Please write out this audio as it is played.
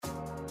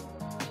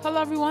Hello,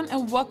 everyone,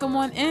 and welcome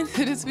on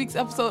into this week's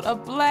episode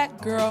of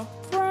Black Girl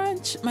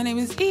Brunch. My name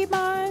is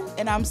Iman.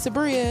 And I'm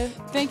Sabria.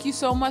 Thank you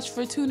so much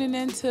for tuning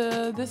in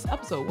to this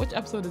episode. Which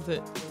episode is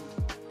it?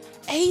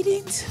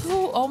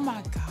 82. Oh,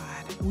 my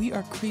God. We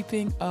are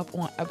creeping up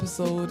on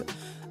episode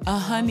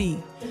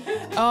honey.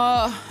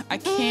 I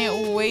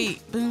can't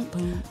wait.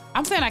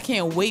 I'm saying I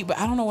can't wait, but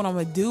I don't know what I'm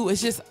going to do.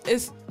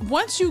 It's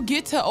once you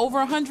get to over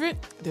 100,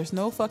 there's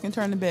no fucking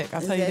turning back.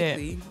 I'll tell you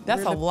that.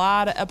 That's a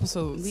lot of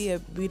episodes.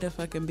 We the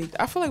fucking big.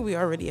 I feel like we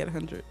already at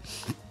 100.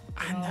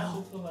 I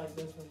know.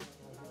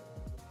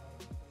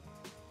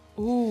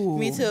 Ooh.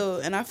 Me too.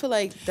 And I feel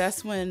like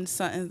that's when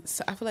something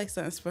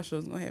special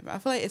is gonna happen. I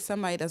feel like it's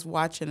somebody that's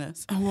watching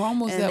us. And we're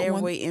almost and at they're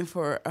one. waiting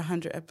for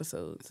 100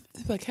 episodes.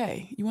 It's like,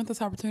 hey, you want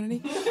this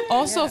opportunity?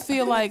 Also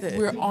feel like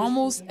we're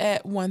almost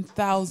at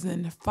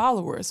 1,000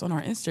 followers on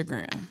our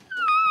Instagram.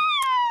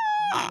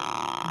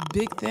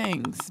 Big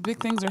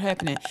things are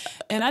happening.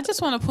 And I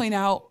just want to point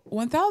out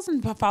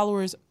 1,000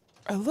 followers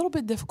are a little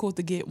bit difficult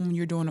to get when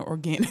you're doing it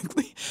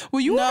organically.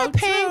 Well, you are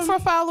paying for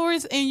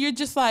followers and you're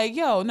just like,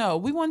 yo, no,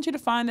 we want you to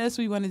find us.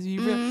 We want to do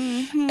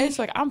It's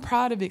like, I'm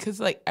proud of it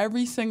because like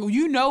every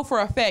single, for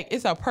a fact,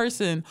 it's a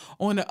person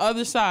on the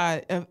other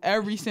side of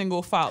every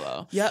single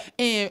follow. Yep.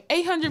 And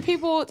 800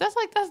 people, that's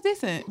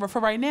decent. But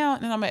for right now,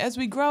 and I'm like, as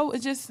we grow,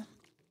 it just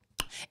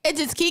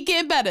keep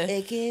getting better.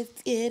 It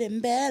keeps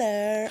getting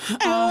better.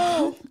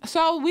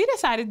 So we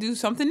decided to do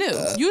something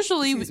new.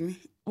 Usually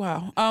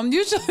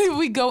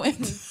we go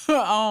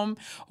into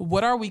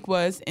what our week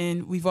was,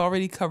 and we've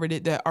already covered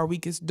it that our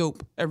week is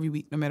dope every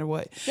week, no matter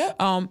what.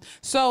 Yep.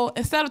 So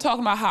instead of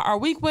talking about how our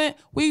week went,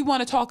 we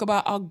want to talk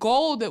about a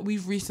goal that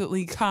we've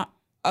recently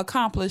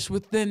accomplished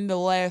within the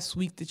last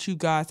week that you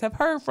guys have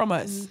heard from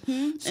us.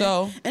 Mm-hmm.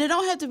 So and it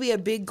don't have to be a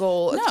big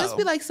goal. It just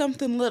be like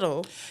something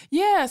little.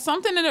 Yeah,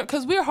 something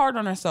because we're hard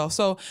on ourselves.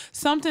 So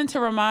something to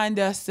remind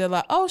us that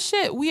like, oh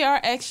shit, we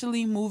are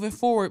actually moving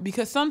forward,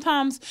 because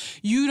sometimes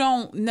you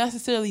don't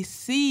necessarily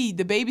see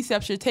the baby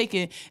steps you're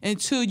taking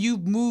until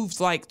you've moved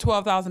like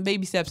 12,000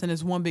 baby steps and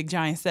it's one big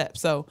giant step.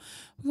 So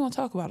we're going to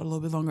talk about it a little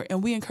bit longer.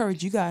 And we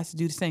encourage you guys to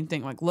do the same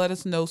thing. Like, let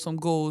us know some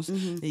goals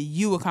that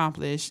you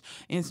accomplished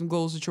and some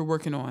goals that you're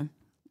working on.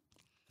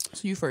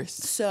 So you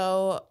first.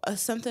 So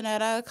something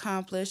that I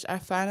accomplished, I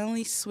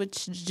finally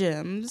switched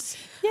gyms.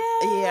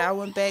 Yeah, I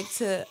went back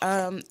to,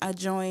 I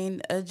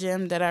joined a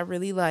gym that I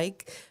really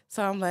like.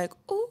 So I'm like,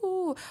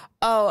 ooh.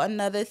 Oh,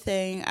 another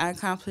thing I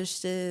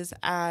accomplished is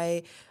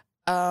I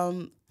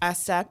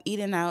stopped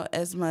eating out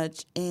as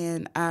much,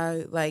 and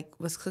I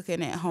was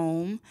cooking at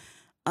home.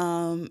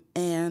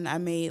 And I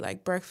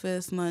made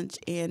breakfast, lunch,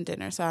 and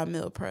dinner, so I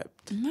meal prepped.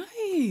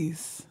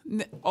 Nice.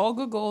 All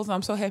good goals.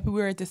 I'm so happy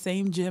we're at the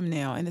same gym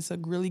now, and it's a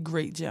really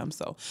great gym.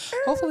 So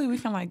hopefully we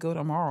can go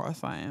tomorrow or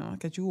something,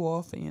 get you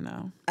off,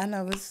 and I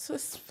know it's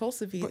supposed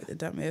to be a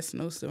dumbass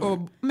snowstorm.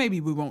 Or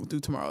maybe we won't do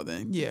tomorrow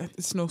then. Yeah,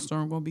 the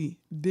snowstorm gonna be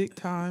big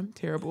time,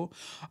 terrible.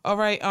 All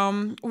right.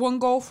 One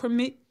goal for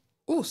me.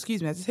 Oh,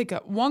 excuse me, I had to take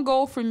up. One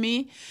goal for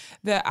me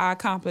that I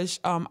accomplished,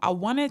 I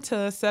wanted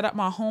to set up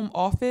my home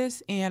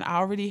office, and I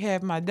already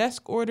have my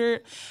desk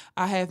ordered.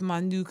 I have my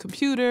new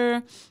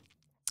computer.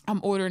 I'm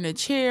ordering a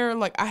chair.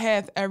 I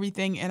have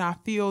everything, and I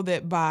feel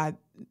that by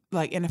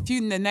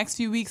in the next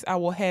few weeks, I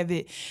will have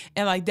it.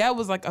 And that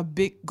was a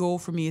big goal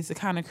for me, is to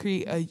kind of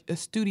create a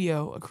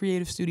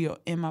creative studio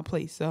in my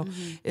place. So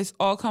it's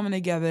all coming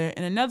together.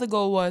 And another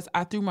goal was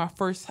I threw my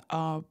first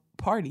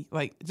party,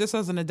 just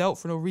as an adult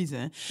for no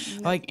reason.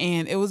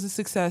 And it was a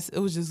success. It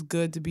was just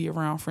good to be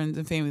around friends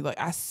and family.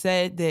 I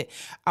said that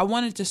I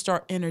wanted to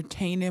start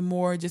entertaining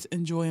more, just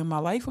enjoying my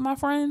life with my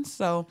friends.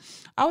 So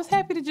I was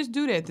happy to just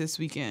do that this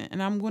weekend,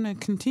 and I'm going to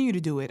continue to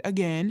do it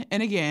again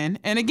and again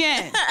and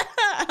again.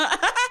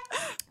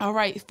 All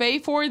right,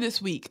 fave for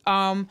this week.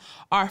 Our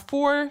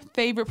 4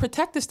 favorite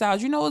protective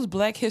styles. It's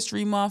Black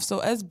History Month, so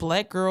as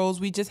Black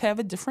girls, we just have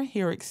a different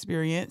hair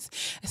experience,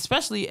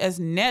 especially as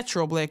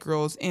natural Black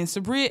girls. And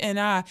Sabria and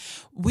I,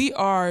 we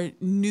are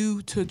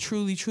new to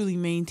truly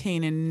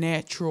maintaining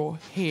natural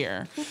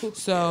hair.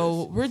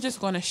 So we're just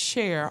going to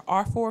share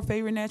our 4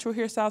 favorite natural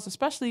hairstyles,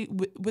 especially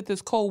with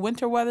this cold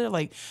winter weather.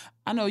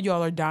 I know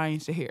y'all are dying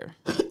to hear.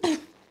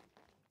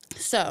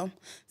 So,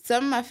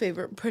 some of my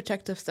favorite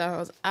protective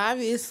styles,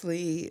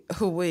 obviously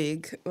a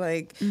wig.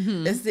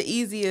 It's the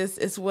easiest.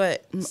 It's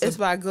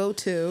my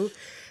go-to.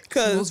 It's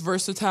the most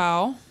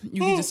versatile.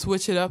 You can just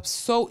switch it up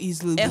so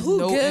easily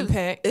with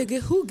impact.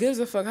 Who gives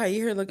a fuck how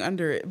your hair look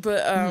under it?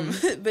 But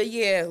but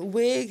yeah,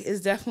 wig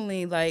is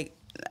definitely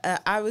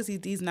obviously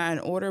these not in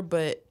order,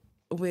 but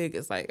wig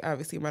is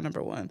obviously my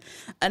number one.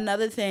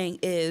 Another thing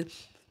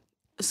is,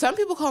 some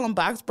people call them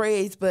box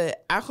braids,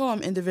 but I call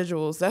them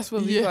individuals. That's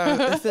what we call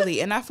in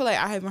Philly. And I feel like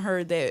I haven't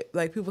heard that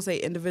people say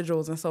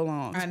individuals in so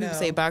long. I know. People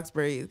say box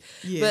braids.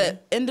 Yeah.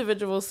 But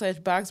individuals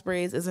 / box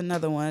braids is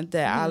another one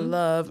that I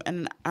love,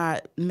 and I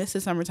miss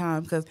the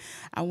summertime because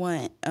I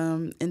want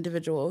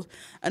individuals.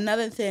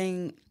 Another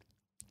thing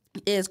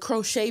is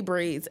crochet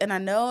braids. And I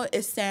know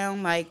it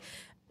sounds like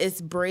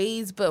it's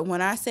braids, but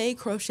when I say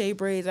crochet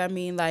braids, I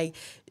mean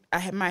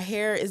my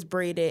hair is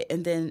braided,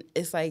 and then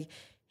it's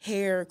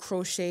hair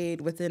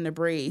crocheted within the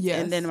braids,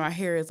 Yes. and then my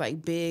hair is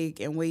like big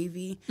and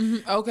wavy.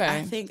 Okay.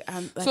 I think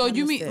I'm. Like, So I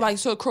you missed mean it. like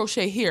so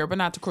crochet here, but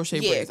not the crochet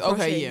braids? crochet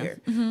Okay, yeah.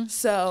 hair.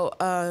 So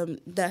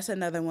that's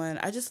another one.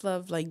 I just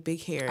love like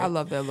big hair. I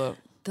love that look.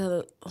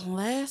 The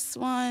last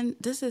one,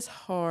 this is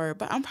hard,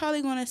 but I'm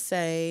probably gonna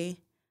say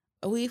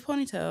a weave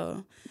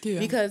ponytail Yeah.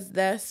 because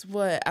that's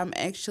what I'm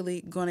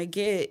actually gonna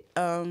get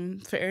for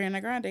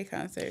Ariana Grande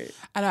concert.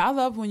 And I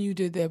love when you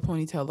did that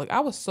ponytail look. I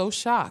was so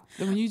shocked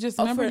that when you just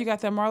remember you got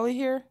that Marley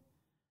hair.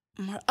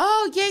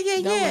 Oh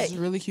yeah. That was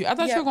really cute. I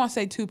thought Yeah. you were gonna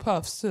say 2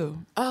 puffs too.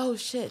 Oh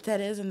shit, that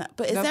is enough.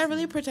 But is that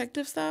really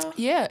protective style?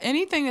 Yeah,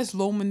 anything that's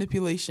low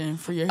manipulation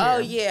for your hair. Oh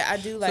yeah, I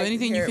do like. So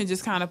anything hair. you can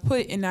just kind of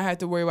put and not have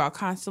to worry about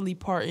constantly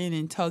parting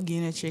and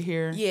tugging at your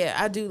hair. Yeah,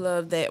 I do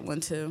love that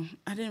one too.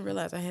 I didn't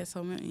realize I had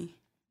so many.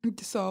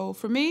 So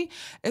for me,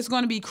 it's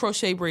going to be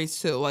crochet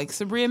braids too. Like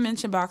Sabria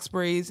mentioned box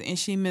braids and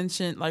she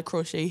mentioned like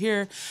crochet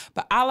hair,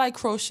 but I like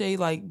crochet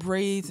like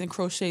braids and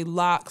crochet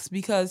locks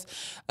because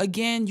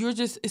again, you're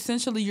just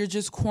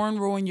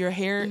cornrowing your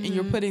hair and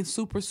you're putting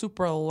super,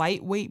 super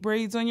lightweight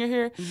braids on your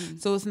hair.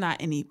 So it's not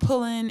any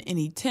pulling,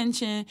 any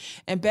tension.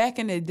 And back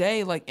in the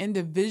day, like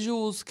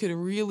individuals could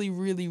really,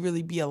 really,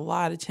 really be a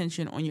lot of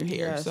tension on your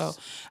hair. Yes. So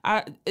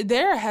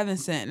they're a heaven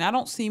sent. And I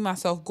don't see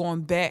myself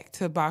going back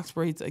to box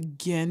braids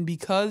again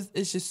because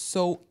it's just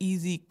so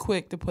easy,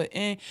 quick to put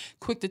in,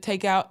 quick to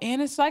take out,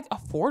 and it's like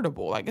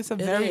affordable. Like it's a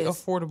very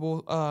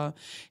affordable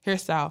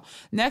hairstyle.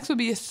 Next would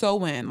be a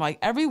sew-in. Like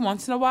every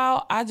once in a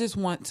while, I just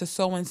want to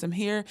sew in some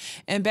hair.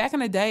 And back in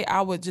the day, I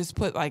would just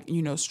put like,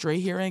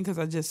 straight hair in because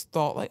I just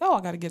thought like, oh,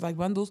 I got to get like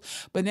bundles.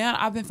 But now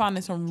I've been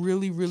finding some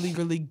really, really,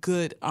 really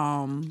good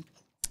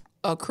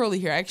curly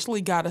hair. I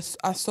actually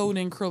I sewed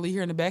in curly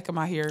hair in the back of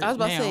my hair. I was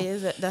about to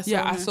say, that's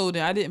I sewed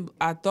in.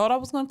 I thought I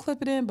was gonna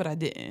clip it in, but I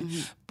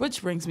didn't.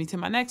 Which brings me to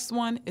my next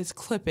one is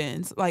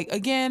clip-ins. Like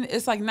again,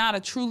 it's like not a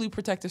truly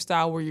protective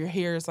style where your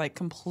hair is like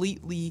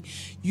completely,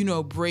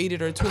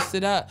 braided or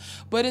twisted up.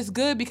 But it's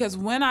good because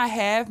when I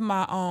have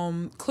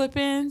my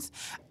clip-ins,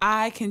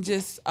 I can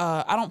just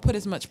I don't put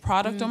as much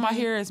product on my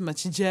hair, as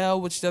much gel,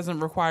 which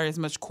doesn't require as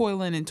much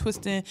coiling and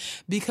twisting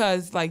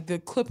because like the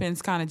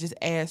clip-ins kind of just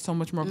add so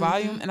much more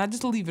volume, and I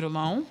just leave it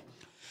alone.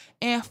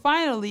 And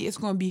finally, it's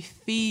going to be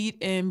feed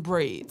and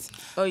braids.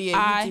 Oh,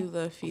 yeah, you do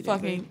love feed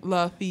and braids.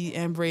 Love feed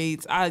and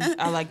braids.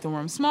 I like to wear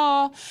them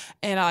small,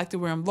 and I like to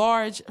wear them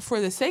large.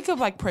 For the sake of,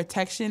 like,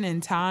 protection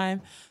and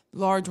time,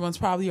 large ones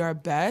probably are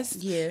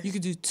best. Yeah. You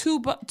could do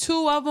two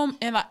of them,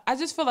 and I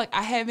just feel like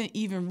I haven't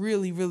even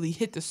really, really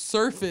hit the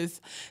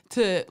surface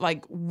to,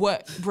 like,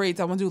 what braids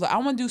I want to do. Like, I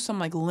want to do some,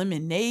 like,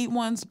 lemonade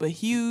ones, but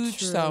huge.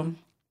 True. So,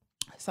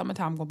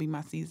 summertime going to be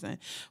my season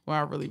where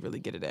I really,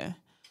 really get it in.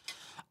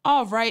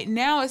 All right,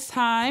 now it's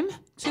time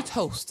to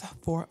toast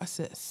for a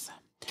sis.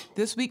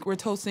 This week, we're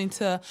toasting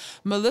to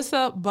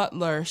Melissa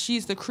Butler.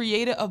 She's the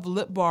creator of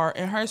Lip Bar,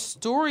 and her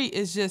story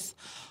is just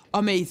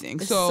amazing.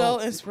 It's so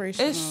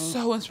inspirational. It's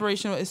so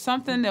inspirational. It's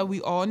something that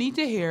we all need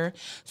to hear.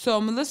 So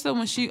Melissa,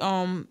 when she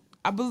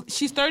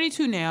she's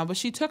 32 now, but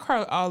she took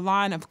her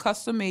line of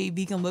custom-made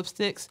vegan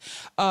lipsticks,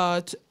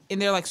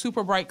 and they're like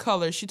super bright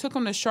colors. She took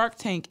them to Shark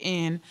Tank,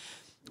 and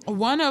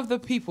one of the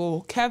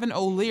people, Kevin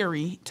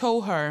O'Leary,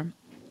 told her,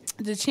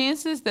 the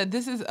chances that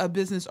this is a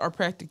business are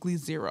practically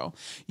zero.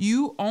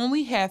 You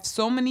only have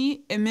so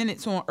many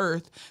minutes on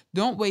Earth.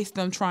 Don't waste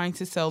them trying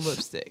to sell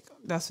lipstick.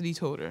 That's what he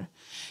told her.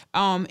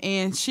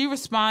 And she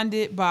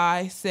responded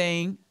by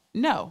saying,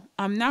 no,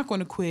 I'm not going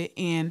to quit.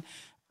 And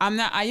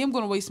I am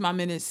going to waste my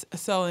minutes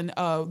selling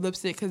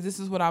lipstick because this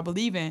is what I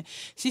believe in.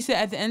 She said,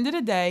 at the end of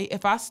the day,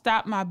 if I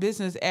stop my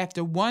business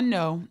after one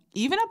no,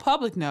 even a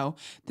public no,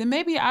 then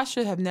maybe I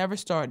should have never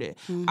started.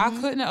 I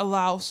couldn't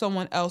allow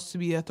someone else to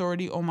be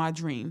authority on my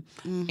dream.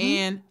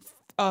 And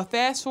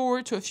fast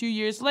forward to a few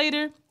years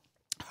later,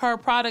 her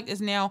product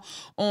is now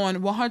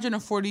on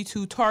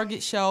 142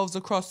 Target shelves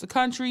across the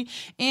country,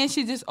 and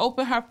she just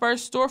opened her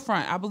first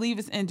storefront. I believe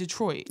it's in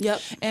Detroit.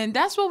 Yep. And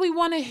that's what we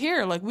want to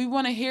hear. Like, we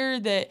want to hear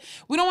that.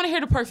 We don't want to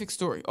hear the perfect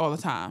story all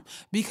the time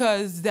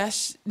because that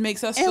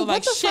makes us feel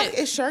like shit. And what the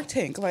fuck is Shark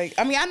Tank? Like,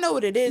 I mean, I know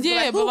what it is.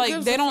 Yeah, but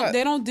like they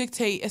don't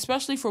dictate,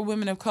 especially for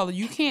women of color.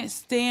 You can't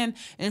stand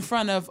in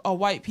front of a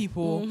white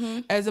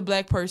people as a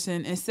black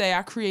person and say,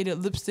 I created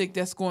lipstick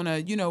that's going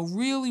to,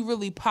 really,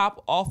 really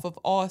pop off of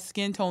all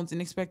skin tones and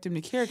expect them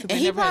to care. And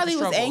he probably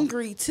was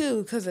angry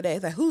too because of that.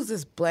 It's like, who's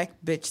this black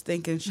bitch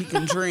thinking she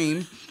can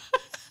dream?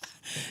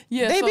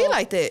 Yeah, they be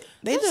like that.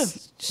 They do.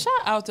 Shout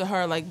out to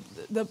her. Like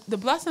the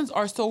blessings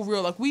are so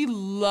real. Like we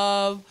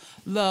love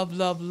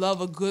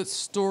a good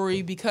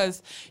story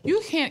because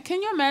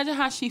can you imagine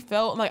how she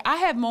felt? Like I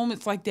have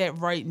moments like that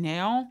right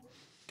now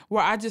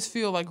where I just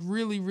feel like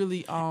really,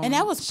 really and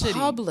that was shitty.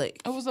 public.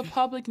 It was a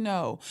public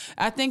no.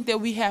 I think that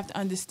we have to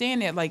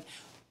understand that like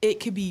it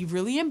could be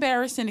really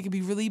embarrassing. It could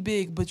be really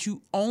big, but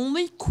you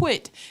only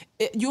quit.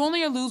 You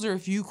only a loser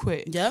if you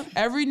quit. Yep.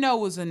 Every no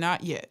was a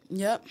not yet.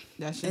 Yep.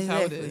 That's just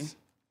how it is.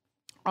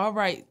 All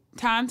right.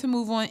 time to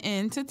move on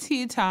into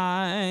tea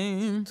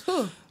time.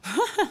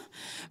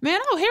 Man,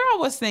 here I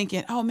was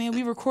thinking, oh man,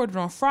 we recorded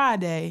on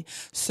Friday,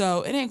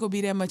 so it ain't gonna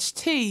be that much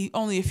tea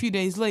only a few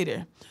days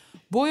later.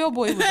 Boy, oh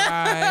boy, was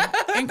I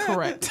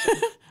incorrect.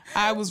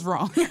 I was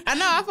wrong. I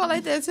know, I felt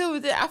like that too.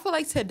 But I feel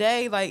like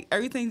today, like,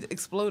 everything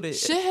exploded.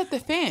 Shit hit the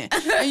fan.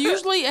 And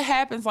usually it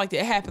happens like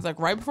that. It happens like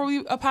right before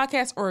a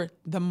podcast or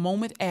the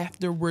moment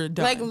after we're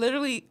done. Like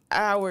literally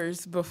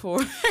hours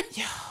before.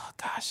 Yeah.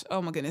 Gosh,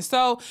 oh my goodness.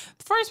 So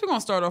first we're going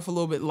to start off a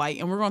little bit light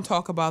and we're going to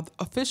talk about the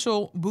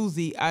official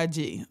Boosie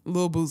IG,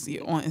 Lil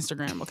Boosie on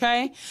Instagram,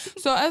 okay?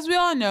 So as we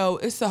all know,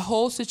 it's a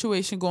whole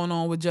situation going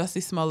on with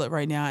Jussie Smollett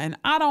right now. And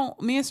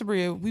me and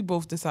Sabria, we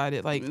both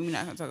decided like... We're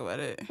not going to talk about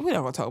it. We're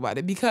not going to talk about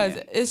it because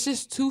it's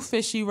just too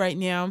fishy right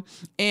now.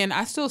 And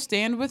I still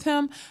stand with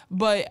him,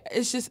 but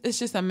it's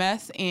just a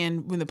mess.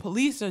 And when the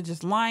police are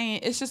just lying,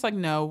 it's just like,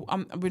 no,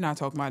 we're not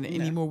talking about it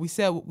anymore. We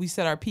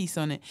said our piece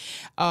on it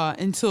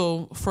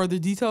until further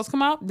details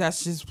come out.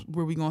 That's just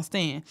where we're gonna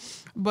stand.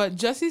 But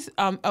Jussie's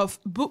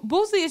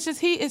Boosie is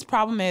he is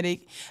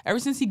problematic. Ever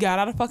since he got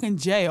out of fucking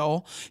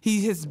jail,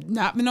 he has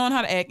not been knowing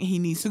how to act, and he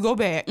needs to go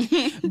back.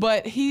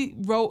 But he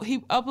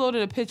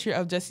uploaded a picture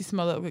of Jussie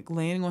Smollett like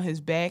laying on his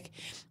back,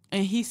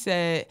 and he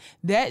said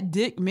that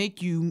dick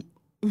make you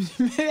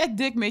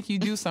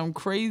do some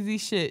crazy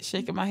shit.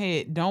 Shaking my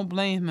head. Don't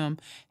blame him.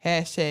 #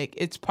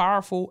 it's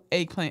powerful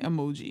eggplant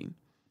emoji.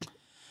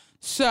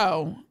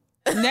 So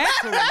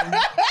naturally.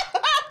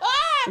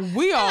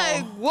 We all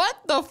like, what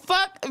the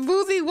fuck,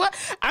 Boosie? What?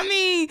 I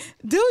mean,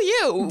 do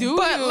you?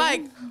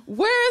 Like,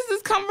 where is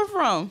this coming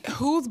from?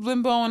 Who's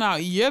been blowing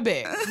out your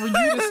back for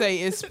you to say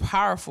it's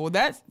powerful?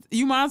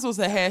 You might as well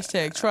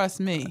say # trust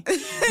me.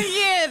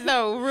 Yeah,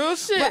 no, real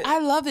shit. But I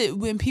love it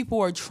when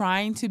people are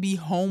trying to be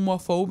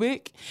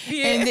homophobic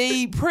and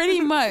they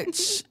pretty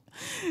much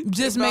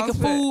just make a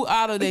fool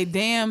out of their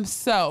damn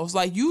selves.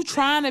 Like, you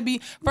trying to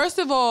be... First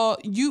of all,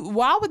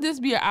 why would this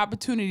be an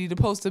opportunity to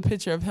post a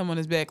picture of him on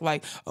his back?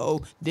 Like,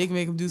 oh, they can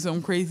make him do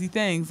some crazy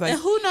things. Like, and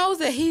who knows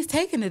that he's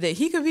taking it?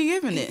 He could be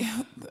giving it.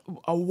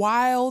 A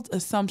wild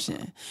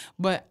assumption.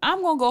 But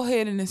I'm going to go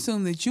ahead and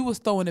assume that you was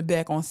throwing it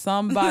back on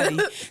somebody.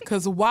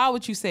 Because why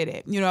would you say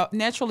that? You know,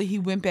 naturally, he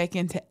went back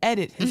in to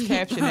edit his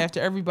caption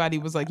after everybody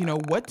was like,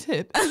 what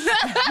tip?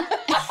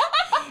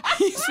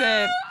 He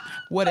said...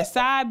 What a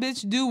side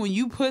bitch do when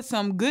you put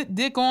some good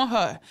dick on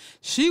her.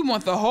 She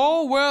wants the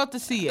whole world to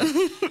see it.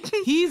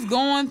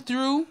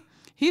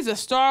 He's a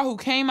star who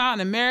came out in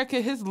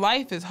America. His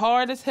life is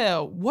hard as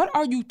hell. What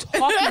are you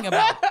talking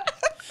about?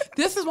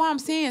 This is why I'm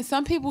saying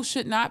some people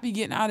should not be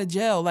getting out of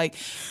jail. Like,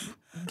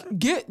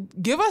 give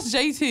us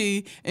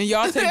JT and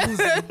y'all take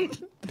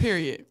Boosie.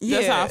 Period.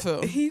 That's how I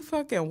feel. He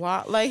fucking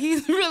wild. Like,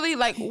 he's really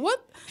like,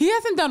 what? He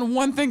hasn't done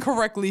one thing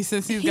correctly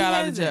since he got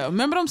out of jail.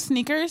 Remember them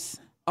sneakers?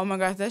 Oh my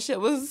gosh, that shit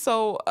was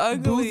so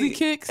ugly. Boosie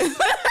kicks.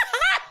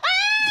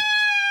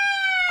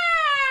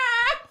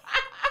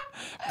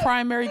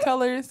 Primary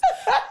colors.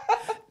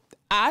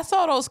 I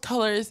saw those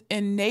colors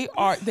and they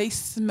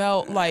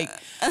smell like,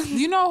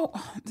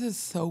 this is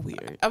so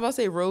weird. I'm about to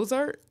say rose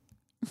art.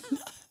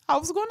 I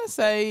was going to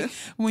say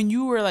when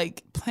you were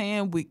like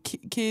playing with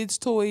kids'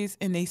 toys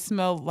and they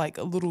smell like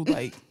a little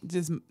like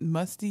just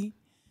musty.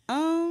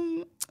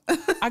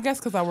 I guess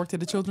because I worked at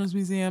the Children's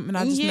Museum and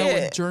I just know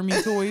what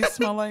germy toys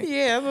smell like.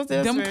 Yeah,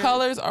 them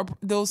colors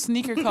those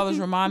sneaker colors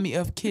remind me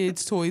of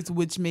kids' toys,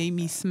 which made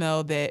me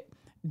smell that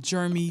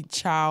germy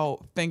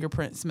child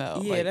fingerprint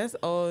smell. Yeah, that's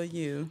all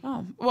you.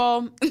 Oh,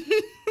 well,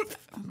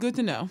 good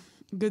to know.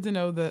 Good to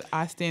know that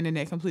I stand in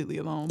that completely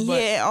alone.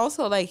 But yeah,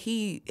 also like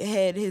he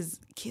had his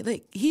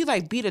he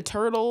beat a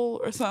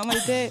turtle or something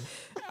like that.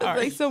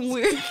 Like some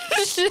weird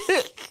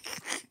shit.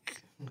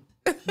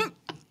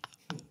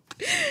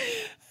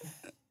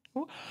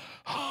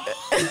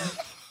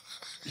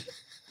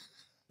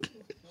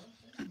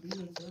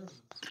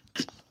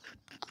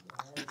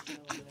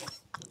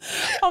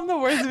 I'm the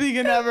worst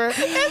vegan ever. It's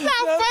not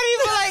funny,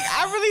 but like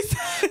I really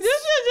this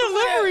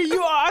is delivery.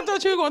 I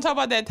thought you were gonna talk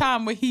about that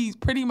time when he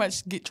pretty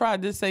much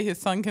tried to say his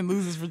son can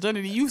lose his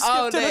virginity. You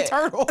skipped to the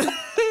turtle.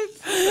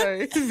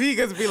 Sorry.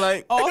 Vegans be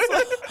like.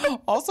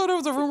 Also, there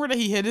was a rumor that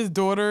he hit his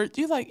daughter.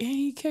 You like, and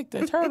he kicked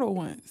a turtle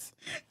once.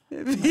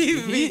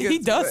 He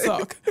does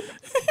suck.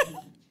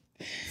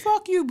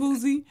 Fuck you,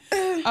 Boosie.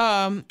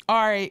 All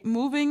right,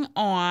 moving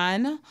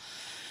on.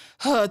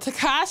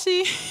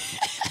 Tekashi.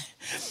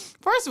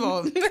 First of all,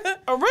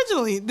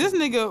 originally, this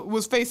nigga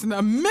was facing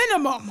a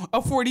minimum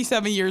of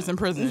 47 years in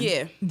prison.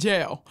 Yeah.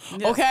 Jail.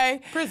 Yeah.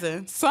 Okay?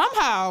 Prison.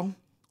 Somehow,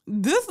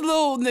 this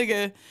little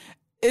nigga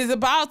is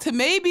about to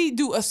maybe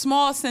do a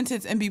small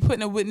sentence and be put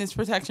in a witness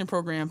protection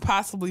program,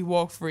 possibly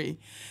walk free.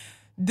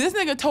 This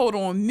nigga told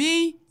on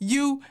me,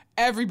 you,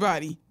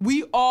 everybody. We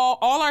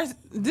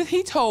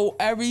he told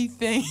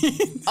everything.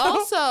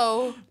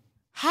 Also,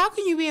 how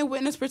can you be in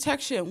witness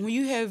protection when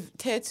you have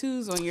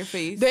tattoos on your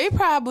face? They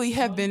probably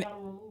have been...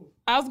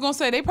 I was going to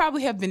say, they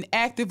probably have been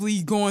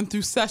actively going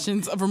through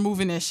sessions of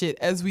removing that shit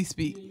as we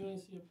speak. You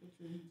didn't see a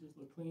picture? He just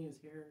looked clean,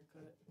 his hair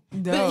cut.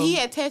 But he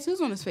had tattoos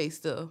on his face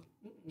still.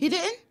 He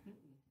didn't?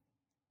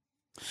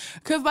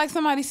 Because like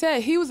somebody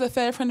said, he was a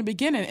fed from the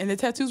beginning and the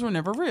tattoos were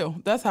never real.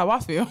 That's how I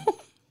feel.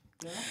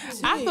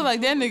 I feel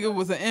like that nigga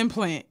was an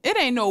implant. It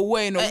ain't no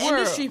way in the world.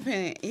 Industry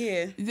plant,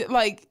 yeah.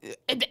 Like,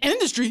 the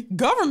industry,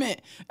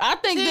 government. I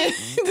think that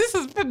this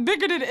is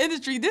bigger than the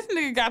industry. This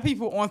nigga got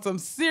people on some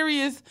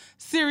serious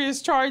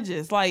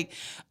charges. Like,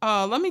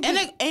 let me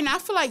just... And I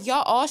feel like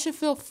y'all all should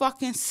feel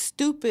fucking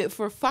stupid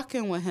for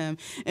fucking with him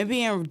and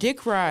being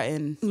dick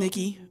riding.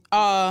 Nikki,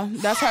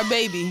 that's her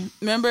baby.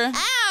 Remember?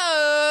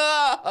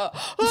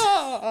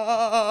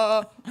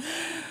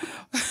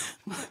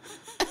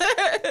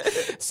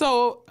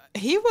 So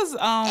he was and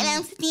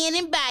I'm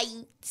standing by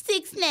you,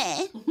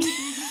 6'9".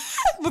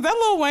 Was that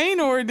Lil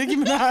Wayne or Nicki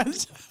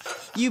Minaj?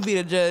 You be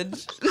the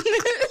judge.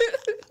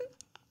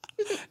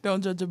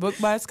 Don't judge a book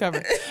by its cover.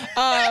 Yo,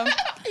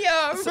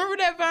 remember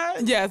that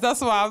vine? Yes, that's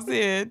what I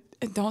said.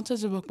 Don't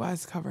judge a book by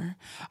its cover.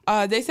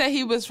 They said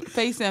he was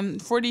facing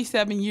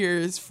 47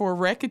 years for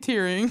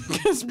racketeering,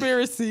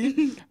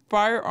 conspiracy,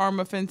 firearm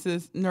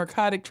offenses,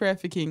 narcotic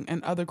trafficking,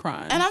 and other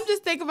crimes. And I'm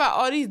just thinking about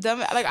all these dumb...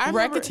 Like, I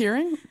remember...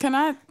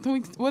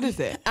 Racketeering? What is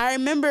that? I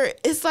remember,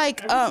 it's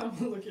like... I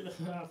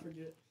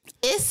forget.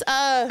 It's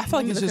I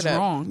feel like it's just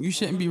wrong. You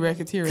shouldn't be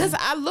racketeering. Because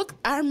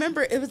I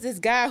remember it was this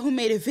guy who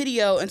made a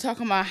video and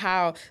talking about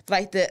how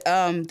like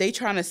they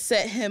trying to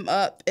set him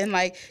up and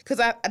like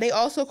because they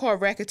also call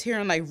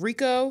racketeering like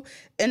RICO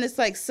and it's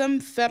like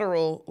some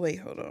federal. Wait,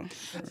 hold on.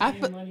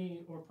 Obtaining money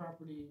or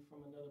property from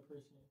another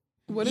person.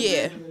 What is yeah.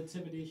 it?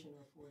 Intimidation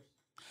or force.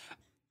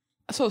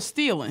 So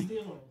stealing.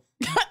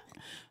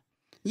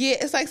 Yeah,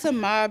 it's like some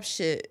mob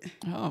shit.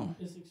 Oh.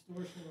 It's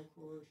extortion or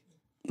coercion.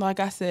 Like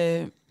I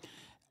said,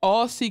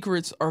 all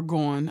secrets are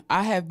gone.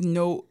 I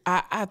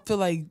feel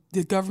like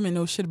the government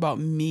knows shit about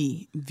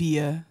me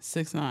via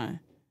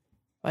 6ix9ine.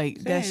 Like,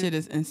 that shit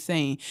is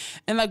insane.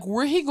 And, like,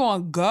 where he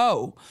gonna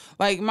go?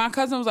 Like, my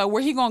cousin was like,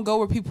 where he gonna go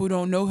where people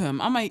don't know him?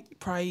 I'm like,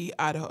 probably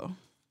Idaho.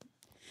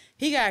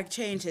 He gotta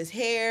change his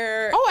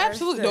hair. Oh,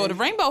 absolutely. No, the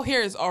rainbow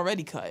hair is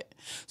already cut.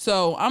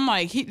 So I'm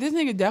like, this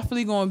nigga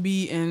definitely gonna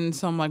be in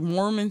some like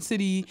Mormon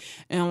city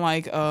in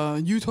like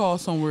Utah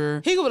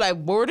somewhere. He gonna be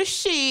like, bored of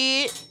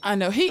shit. I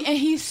know. He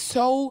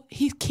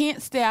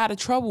can't stay out of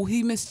trouble.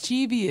 He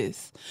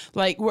mischievous.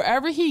 Like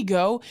wherever he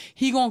go,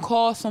 he gonna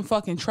cause some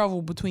fucking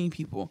trouble between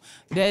people.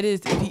 That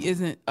is if he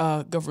isn't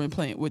a government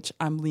plant, which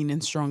I'm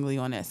leaning strongly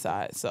on that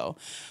side. So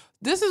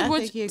this is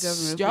what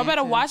y'all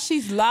better watch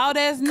these loud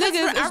ass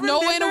niggas. There's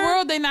no way in the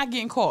world they not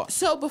getting caught.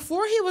 So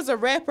before he was a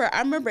rapper, I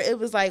remember it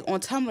was like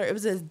on Tumblr, it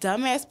was this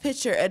dumbass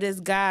picture of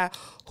this guy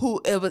who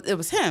it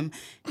was him.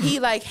 He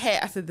like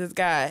had this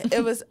guy.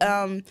 It was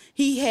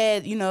he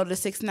had, you know, the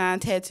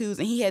 6ix9ine tattoos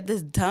and he had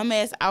this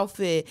dumbass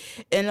outfit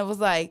and it was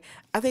like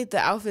I think the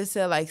outfit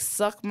said like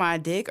suck my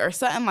dick or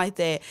something like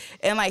that.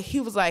 And like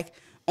he was like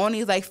on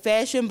these like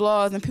fashion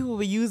blogs and people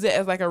would use it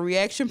as like a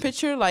reaction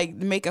picture, like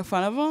making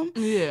fun of him.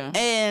 Yeah.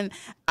 And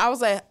I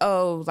was like,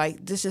 oh,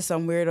 like this is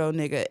some weirdo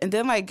nigga. And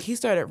then like he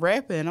started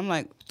rapping. I'm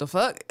like, the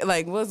fuck?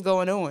 Like what's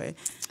going on?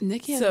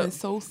 Nikki has been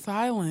so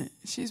silent.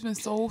 She's been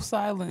so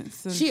silent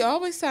since. She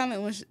always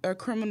silent when a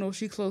criminal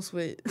she close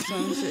with.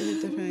 Some shit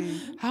hit the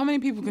fan. How many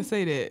people can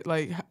say that?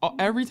 Like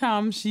every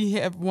time she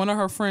have one of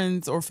her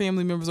friends or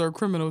family members are a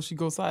criminal, she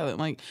goes silent.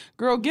 Like,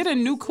 girl, get a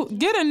new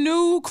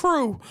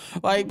crew.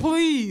 Like,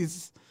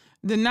 please.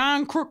 The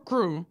non-crook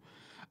crew.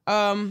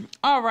 All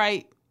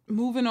right,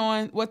 moving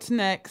on. What's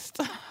next?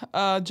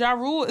 Ja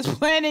Rule is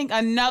planning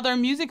another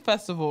music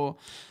festival.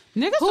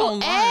 Niggas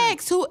don't learn.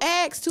 Who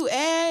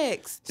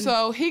asked?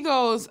 So he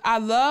goes, I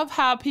love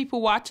how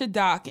people watch a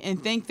doc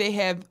and think they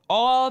have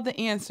all the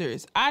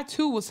answers. I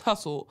too was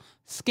hustled,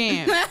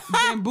 scammed,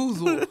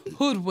 bamboozled,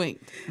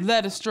 hoodwinked,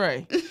 led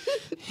astray.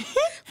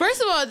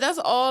 First of all, that's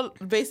all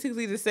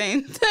basically the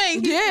same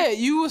thing. Yeah,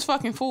 you was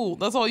fucking fooled.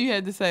 That's all you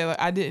had to say.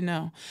 Like, I didn't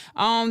know.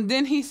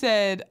 Then he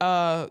said,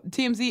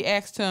 TMZ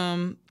asked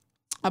him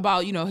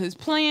about, you know, his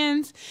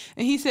plans.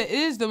 And he said, it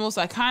is the most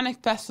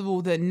iconic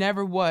festival that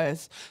never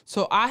was.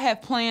 So I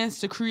have plans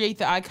to create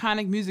the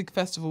iconic music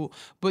festival,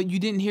 but you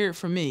didn't hear it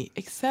from me.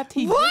 Except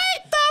he What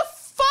the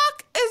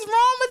fuck is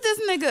wrong with this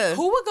nigga?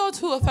 Who would go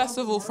to a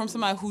festival from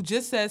somebody who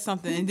just said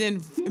something and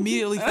then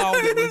immediately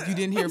followed it with you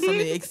didn't hear from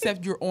me,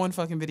 except you're on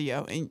fucking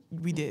video and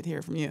we did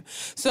hear from you.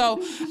 So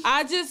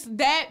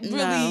that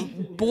really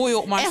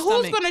boiled my stomach.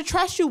 And who's gonna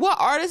trust you? What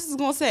artist is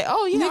gonna say,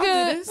 oh yeah, nigga,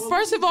 I'll do this?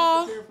 First of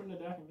all, From the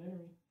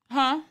documentary.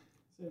 huh?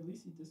 So at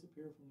least he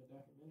disappeared from the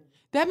documentary.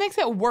 That makes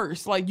it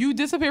worse. Like, you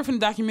disappear from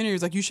the documentary.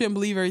 It's like, you shouldn't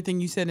believe everything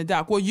you said in the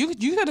doc. Well, you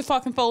could have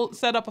fucking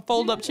set up a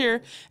fold-up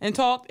chair and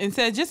talked and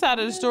said just out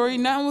of the story,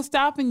 nothing was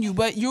stopping you,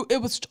 but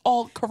it was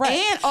all correct.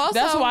 And also,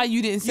 that's why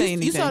you didn't say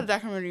anything. You saw the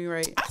documentary,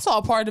 right? I saw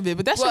a part of it,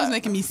 but that shit was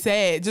making me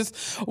sad.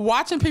 Just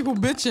watching people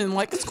bitching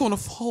like it's going to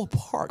fall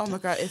apart. Oh my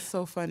God, it's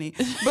so funny.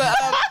 But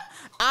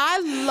I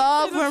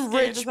love when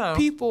rich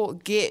people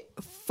get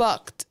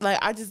fucked. Like,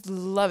 I just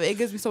love it. It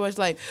gives me so much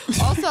life.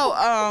 Also,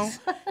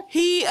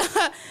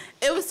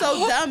 it was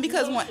so dumb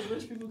because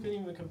rich people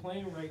couldn't even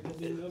complain right.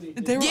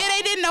 they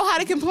did didn't know how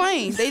to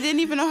complain. They didn't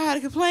even know how to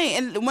complain.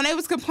 And when they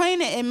was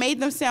complaining, it made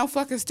them sound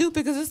fucking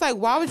stupid because it's like,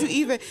 why would you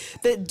even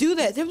do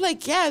that? They were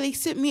like, yeah, they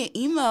sent me an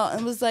email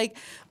and was like,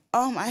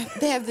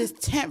 they have this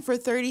tent for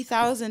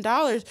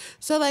 $30,000.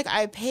 So like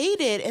I paid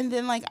it and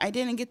then like I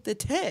didn't get the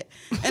tent.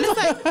 And it's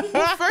like,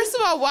 well, first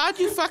of all, why'd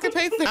you fucking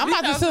pay $30,000? I'm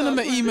about to send them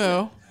an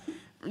email.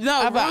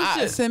 No,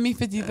 but send me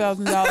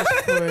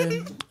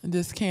 $50,000 for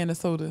this can of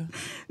soda.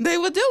 they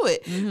would do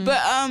it. But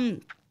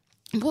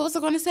what was I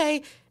going to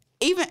say?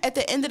 Even at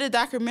the end of the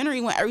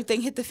documentary, when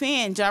everything hit the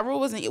fan, Ja Rule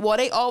wasn't. Well,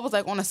 they all was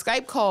like on a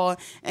Skype call,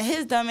 and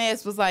his dumb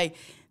ass was like,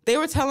 they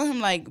were telling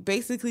him like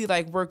basically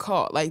like we're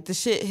caught, like the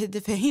shit hit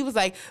the fan. He was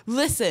like,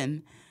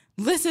 listen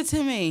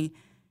to me,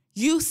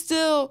 we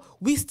still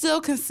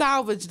can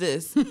salvage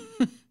this.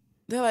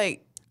 They're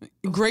like,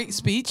 great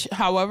speech.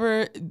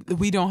 However,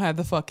 we don't have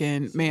the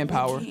fucking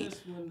manpower You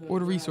missed when the or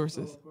the guy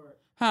resources. fell apart.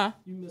 Huh?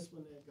 You missed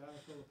when that guy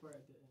fell apart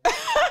at the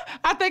end.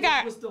 I think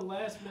It was the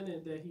last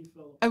minute that he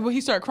fell apart. when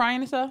he started crying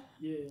and stuff.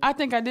 Yeah. I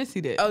think I did see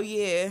that. oh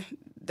yeah,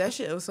 that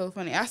shit was so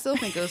funny. I still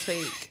think it was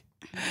fake.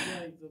 He's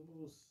like the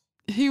most.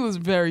 He was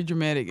very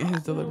dramatic in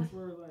his delivery.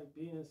 For like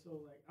being so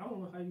like, I don't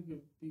know how you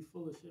could be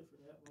full of shit for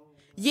that long.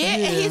 Yeah,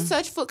 and Yeah. he's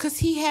such full because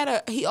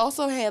he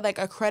also had like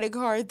a credit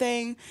card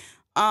thing. You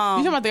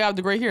talking about the guy with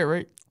the gray hair,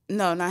 right?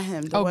 No, not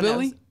him. The Oh, one that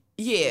Billy? was-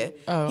 yeah.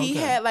 Oh, He okay.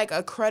 had like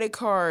a credit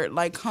card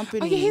like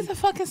company. Oh yeah, he's a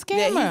fucking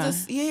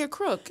scammer. Yeah, he's a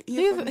crook.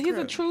 He's fucking a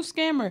crook. true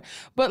scammer.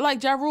 But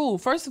like Ja Rule,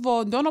 first of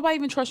all, don't nobody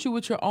even trust you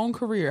with your own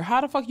career. How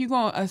the fuck you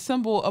gonna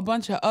assemble a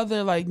bunch of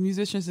other like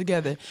musicians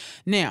together?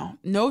 Now,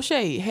 no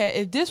shade.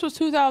 If this was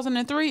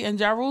 2003 and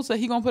Ja Rule said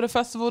he gonna put a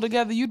festival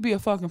together, you'd be a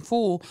fucking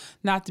fool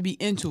not to be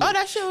into it. Oh,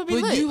 that shit would be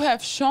But lit. you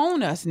have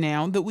shown us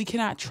now that we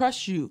cannot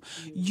trust you.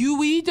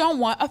 We don't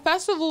want a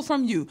festival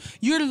from you.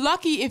 You're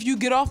lucky if you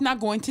get off not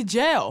going to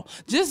jail.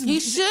 He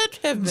should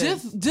have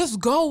been. Just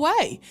go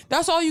away.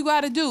 That's all you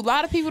got to do. A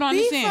lot of people don't Be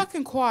understand.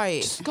 fucking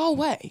quiet. Just go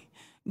away.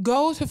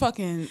 Go to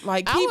fucking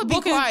like I keep would be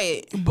booking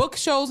quiet. book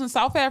shows in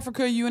South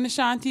Africa. You and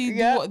Ashanti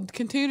Yep.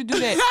 continue to do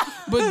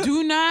that, but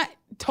do not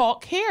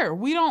talk here.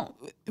 We don't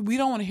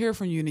want to hear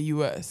from you in the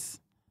U.S.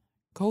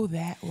 Go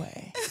that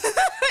way.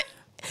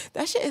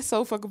 That shit is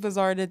so fucking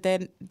bizarre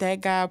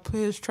that guy put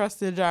his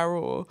trust in Ja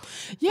Rule.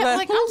 Yeah,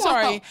 like I'm who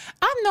sorry. won't?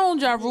 I've known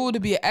Ja Rule to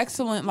be an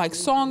excellent like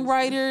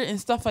songwriter and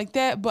stuff like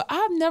that, but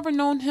I've never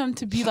known him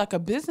to be like a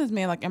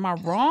businessman. Like, am I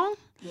wrong?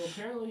 Well,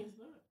 apparently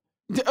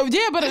he's not.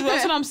 Yeah, but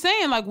that's what I'm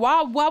saying. Like,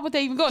 why would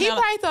they even go? He Now,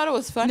 probably thought it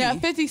was funny. Now,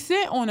 50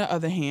 Cent, on the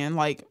other hand,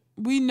 like,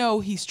 we know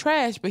he's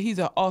trash, but he's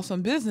an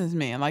awesome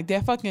businessman. Like,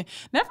 that fucking,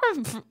 never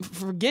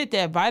forget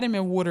that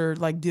vitamin water,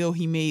 like, deal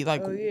he made.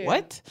 Like,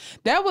 what?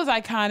 That was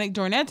iconic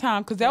during that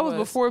time because that was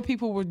before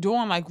people were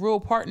doing, like, real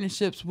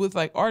partnerships with,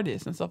 like,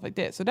 artists and stuff like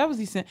that. So that was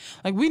decent.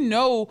 Like, we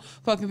know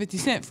fucking 50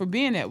 Cent for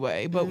being that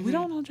way, but we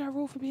don't know Ja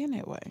Rule for being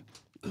that way.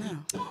 No.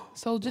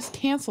 So just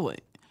cancel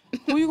it.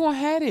 Who you gonna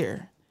have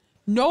there?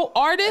 No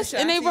artist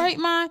in their Ashanti. right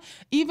mind?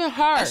 Even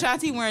her.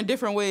 Ashanti wearing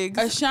different wigs.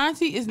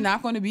 Ashanti is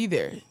not going to be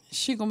there.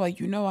 She gonna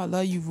be like, I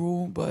love you,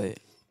 Rule, but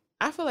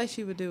I feel like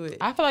she would do it.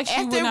 I feel like she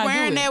After would not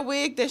wearing do it. that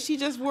wig that she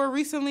just wore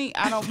recently,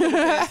 I don't put it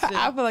past it.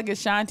 I feel like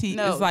Ashanti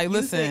No, is like, you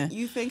listen. think,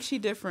 you think she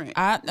different?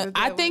 I with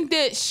that think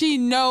wig. that she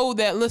know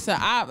that. Listen,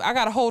 I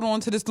gotta hold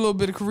on to this little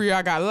bit of career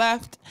I got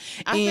left.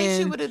 I think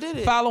she and would've did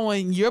it.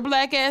 Following your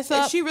black ass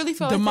up. If she really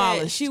felt like that,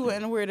 demolished. she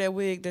wouldn't wear that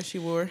wig that she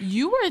wore.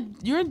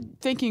 You're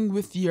thinking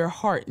with your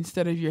heart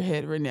instead of your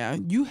head right now.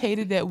 You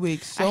hated that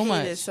wig so I much.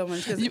 hated it so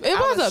much. 'Cause It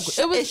was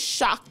ugly. it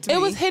shocked me. It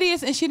was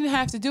hideous, and she didn't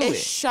have to do it. It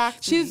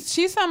shocked me.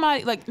 She's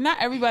somebody like not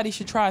everybody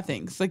should try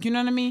things. Like, you know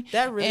what I mean?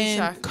 That really and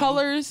shocked me.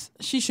 colors,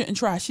 she shouldn't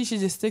try. She should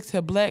just stick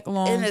to black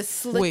long and a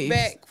slick waves.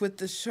 back with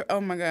the shirt.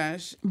 Oh my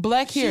gosh,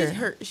 Black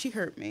hair. She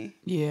hurt me.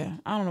 Yeah,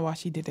 I don't know why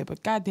she did that,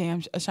 but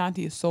goddamn,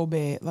 Ashanti is so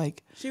bad.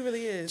 Like, She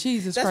really is.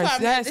 Jesus That's why Christ,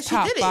 I'm mad that that's she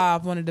top did it.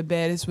 5, one of the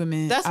baddest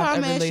women. That's why I've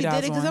I'm ever mad she laid did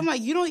eyes it because on. I'm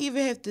like, you don't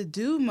even have to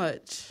do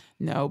much.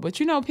 No, but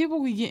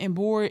people be getting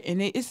bored,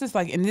 and it's just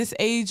like in this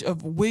age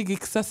of wig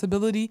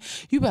accessibility,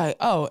 you be like,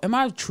 oh, am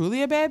I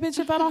truly a bad bitch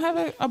if I don't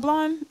have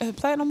a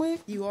platinum wig?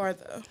 You are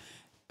though.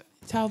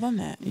 Tell them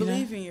that. you know?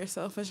 Believe in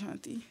yourself,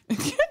 Ashanti.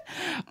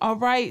 All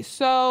right,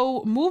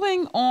 so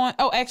moving on.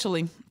 Oh,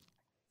 actually,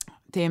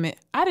 damn it,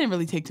 I didn't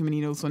really take too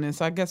many notes on this,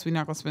 so I guess we're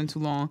not gonna spend too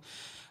long.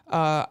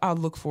 I'll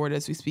look for it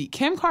as we speak.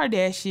 Kim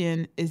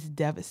Kardashian is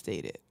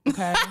devastated.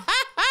 Okay.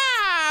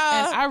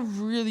 And I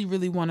really,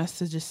 really want us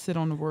to just sit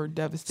on the word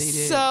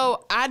devastated.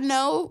 So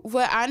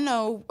what I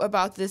know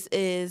about this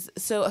is,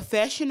 so a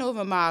Fashion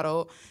Nova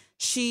model,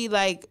 she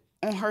like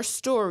on her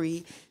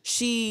story,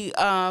 she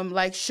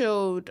like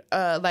showed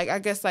like I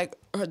guess like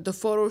the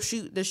photo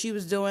shoot that she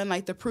was doing,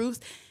 like the proofs,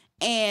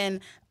 and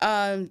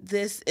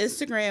this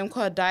Instagram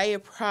called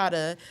Diet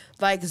Prada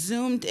like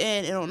zoomed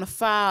in, and on the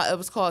file it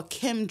was called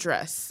Kim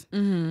Dress,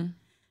 and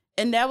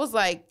that was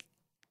like,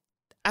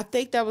 I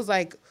think that was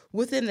like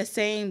within the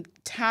same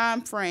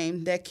time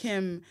frame that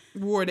Kim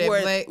wore that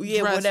black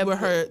dress with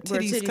her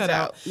titties cut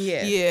out.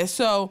 Yeah.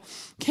 So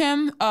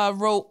Kim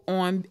wrote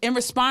on, in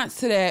response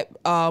to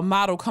that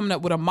model coming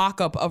up with a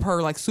mock-up of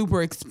her like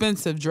super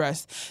expensive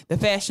dress, the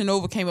Fashion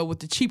Nova came up with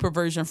the cheaper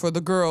version for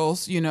the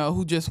girls, you know,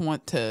 who just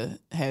want to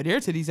have their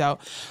titties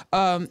out.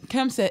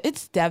 Kim said,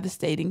 it's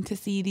devastating to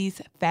see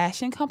these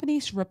fashion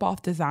companies rip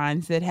off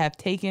designs that have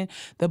taken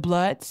the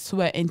blood,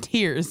 sweat, and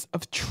tears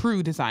of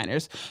true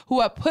designers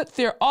who have put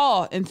their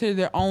all into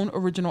their own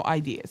original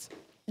ideas.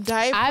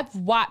 I've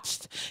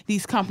watched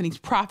these companies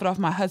profit off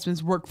my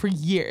husband's work for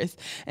years.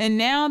 And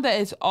now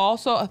that it's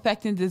also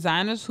affecting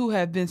designers who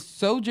have been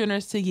so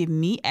generous to give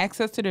me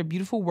access to their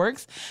beautiful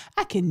works,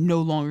 I can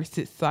no longer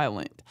sit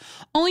silent.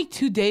 Only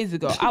 2 days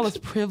ago, I was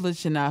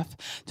privileged enough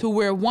to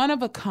wear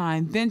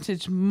one-of-a-kind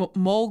vintage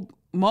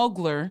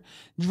Mugler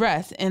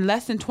dress. In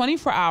less than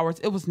 24 hours,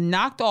 it was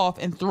knocked off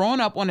and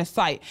thrown up on a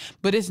site,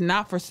 but it's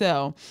not for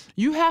sale.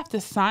 You have to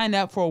sign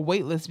up for a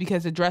wait list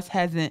because the dress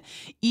hasn't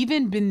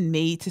even been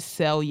made to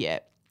sell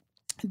yet.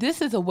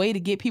 This is a way to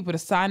get people to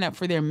sign up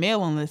for their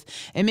mailing list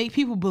and make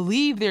people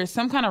believe there's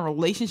some kind of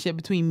relationship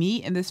between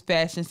me and this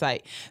fashion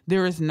site.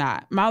 There is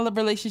not. My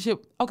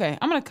relationship, okay,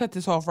 I'm going to cut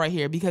this off right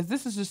here because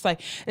this is just like,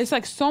 it's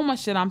like so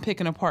much that I'm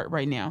picking apart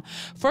right now.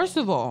 First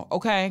of all,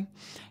 okay,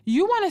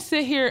 you want to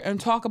sit here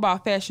and talk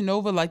about Fashion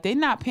Nova like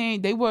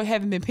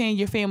haven't been paying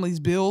your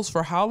family's bills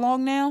for how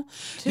long now?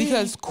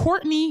 Because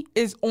Courtney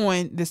is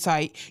on the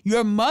site.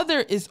 Your mother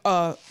is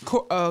a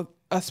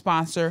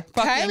sponsor.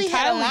 Kylie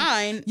had a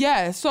line.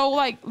 Yeah, so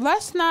like,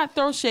 let's not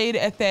throw shade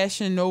at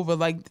Fashion Nova.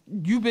 Like,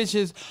 you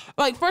bitches,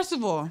 like, first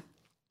of all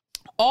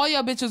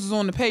y'all bitches is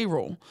on the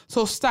payroll.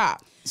 So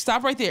stop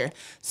right there.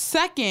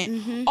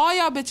 Second, all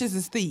y'all bitches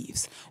is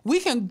thieves.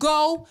 We can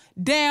go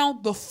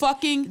down the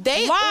fucking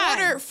They line.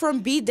 ordered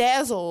from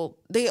Bedazzled.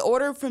 They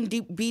ordered from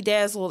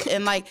Bedazzled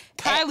and like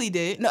Kylie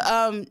did.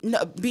 No,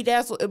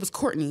 Bedazzled. It was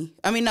Courtney.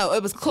 I mean, no,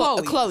 it was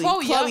Chloe.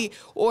 Chloe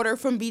ordered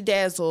from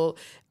Bedazzled.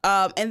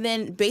 And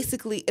then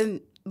basically,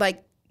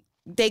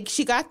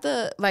 she got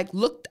the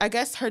looked. I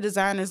guess her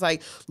designers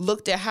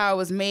looked at how it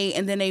was made,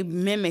 and then they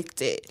mimicked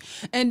it.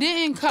 And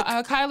didn't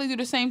Kylie do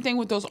the same thing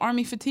with those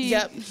army fatigues?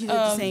 Yep, she did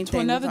the same thing to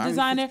another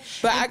designer.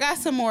 But I got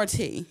some more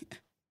tea.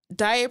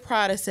 Diet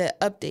Prada said,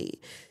 update.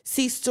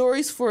 See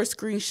stories for a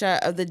screenshot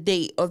of the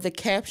date of the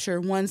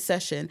Capture One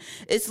session.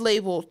 It's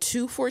labeled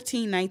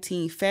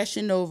 2/14/19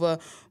 Fashion Nova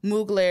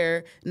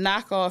Mugler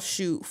knockoff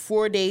shoot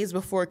 4 days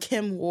before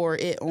Kim wore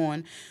it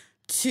on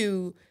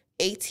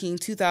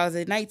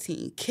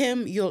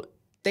 2/18/2019.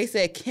 They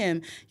said,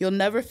 Kim, you'll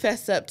never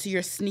fess up to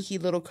your sneaky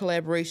little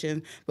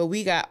collaboration, but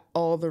we got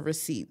all the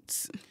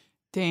receipts.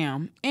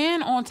 Damn.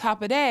 And on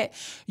top of that,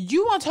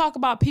 you want to talk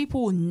about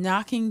people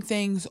knocking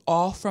things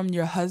off from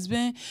your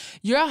husband?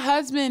 Your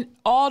husband,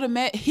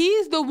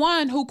 he's the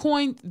one who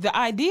coined the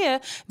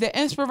idea that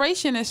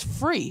inspiration is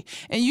free.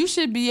 And you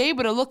should be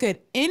able to look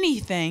at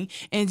anything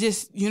and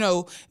just,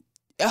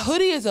 a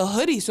hoodie is a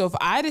hoodie. So if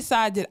I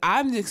decide that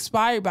I'm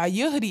inspired by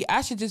your hoodie,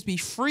 I should just be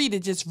free to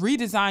just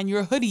redesign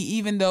your hoodie,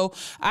 even though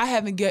I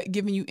haven't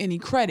given you any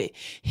credit.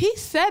 He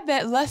said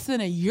that less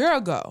than a year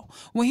ago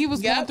when he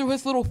was going through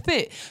his little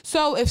fit.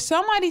 So if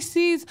somebody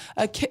sees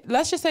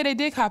let's just say they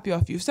did copy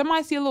off you. If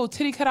somebody see a little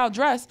titty cutout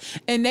dress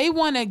and they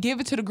want to give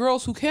it to the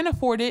girls who can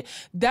afford it,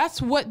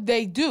 that's what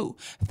they do.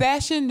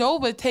 Fashion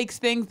Nova takes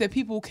things that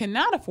people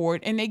cannot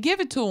afford and they give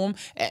it to them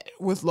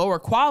with lower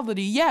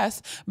quality,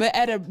 yes, but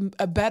at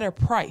a better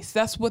price.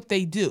 That's what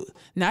they do.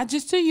 Not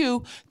just to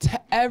you, to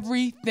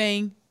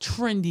everything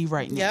trendy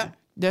right now. Yep.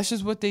 That's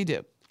just what they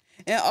do.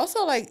 And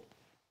also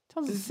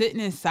sitting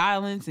in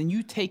silence and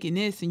you taking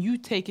this and you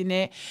taking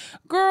that.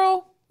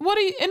 Girl,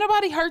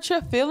 anybody hurt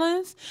your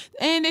feelings?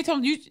 And they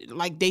told you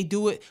they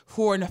do it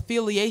for an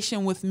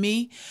affiliation with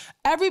me.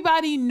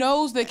 Everybody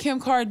knows that Kim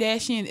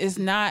Kardashian is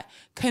not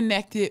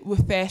connected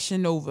with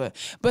Fashion Nova.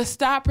 But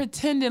stop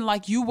pretending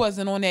like you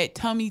wasn't on that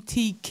tummy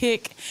tea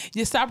kick.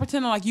 Just stop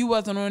pretending like you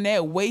wasn't on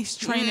that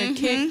waist trainer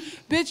kick.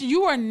 Bitch,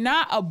 you are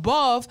not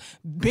above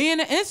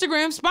being an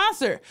Instagram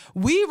sponsor.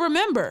 We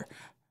remember.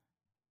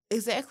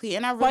 Exactly.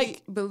 And I really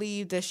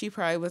believe that she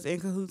probably was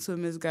in cahoots with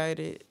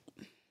Misguided.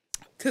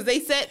 Because they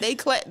said, they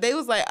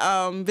was like,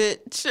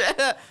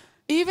 bitch.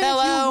 Even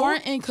if you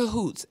weren't in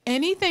cahoots,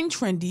 anything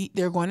trendy,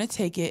 they're going to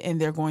take it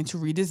and they're going to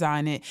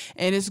redesign it.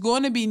 And it's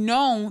going to be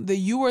known that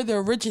you were the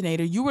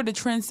originator. You were the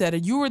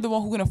trendsetter. You were the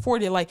one who can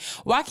afford it. Like,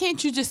 why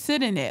can't you just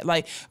sit in it?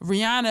 Like,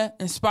 Rihanna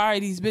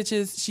inspired these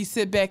bitches. She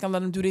sit back and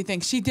let them do their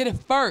thing. She did it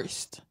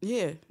first.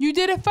 Yeah. You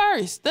did it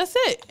first. That's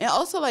it. And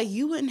also,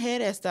 you wouldn't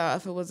have that style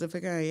if it wasn't for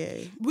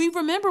Kanye. We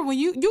remember when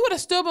you would have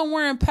still been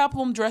wearing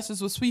peplum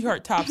dresses with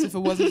sweetheart tops if it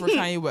wasn't for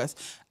Kanye West.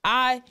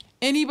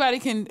 Anybody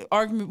can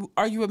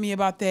argue with me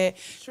about that.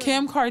 True.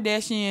 Kim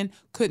Kardashian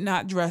could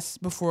not dress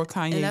before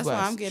Kanye West. And that's why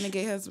I'm getting a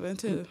gay husband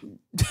too.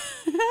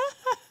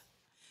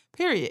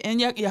 Period.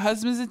 And your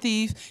husband's a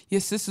thief.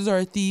 Your sisters are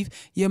a thief.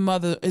 Your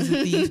mother is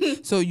a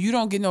thief. So you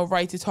don't get no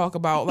right to talk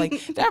about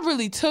that.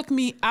 Really took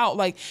me out.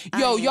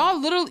 Y'all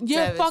literally,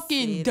 you're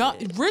fucking dumb,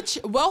 rich,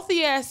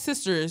 wealthy ass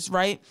sisters,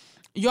 right?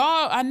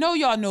 y'all, I know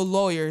y'all know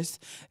lawyers.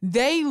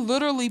 They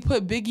literally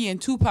put Biggie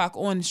and Tupac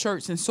on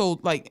shirts and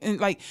sold and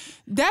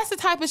that's the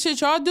type of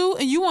shit y'all do.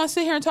 And you want to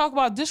sit here and talk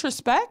about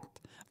disrespect?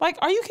 Like,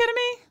 are you kidding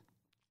me?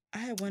 I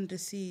had wanted to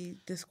see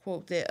this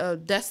quote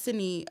that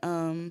Destiny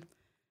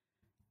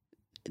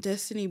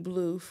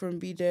Blue from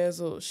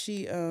Bedazzled.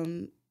 She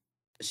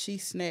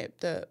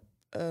snapped up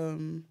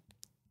and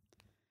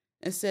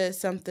said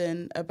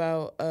something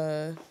about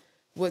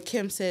what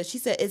Kim said. She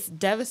said, it's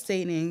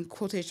devastating,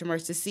 quotation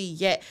marks, to see,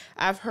 yet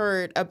I've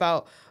heard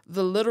about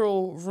the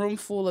literal room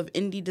full of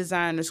indie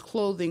designers'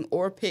 clothing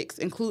or pics,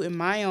 including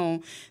my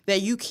own,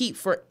 that you keep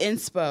for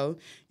inspo.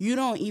 You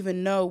don't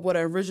even know what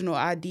an original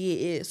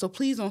idea is, so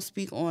please don't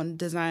speak on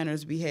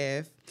designers'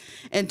 behalf.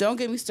 And don't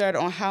get me started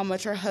on how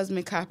much her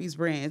husband copies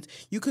brands.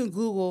 You can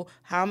Google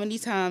how many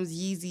times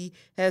Yeezy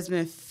has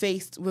been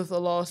faced with a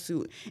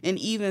lawsuit and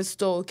even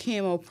stole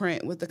camo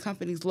print with the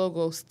company's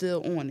logo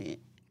still on it.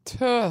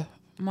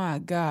 My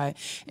God.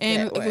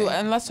 And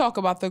let's talk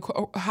about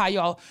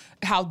how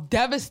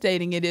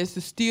devastating it is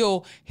to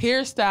steal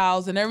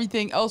hairstyles and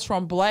everything else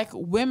from black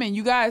women.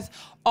 You guys,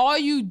 all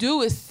you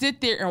do is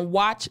sit there and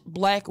watch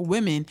black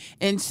women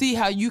and see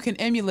how you can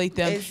emulate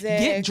them,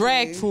 get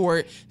dragged for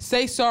it,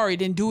 say sorry,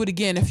 then do it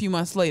again a few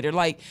months later.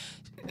 Like,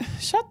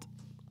 child,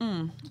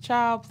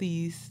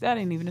 please. That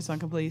ain't even a song,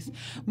 please.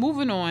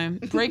 Moving on.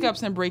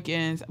 Breakups and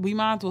break-ins. We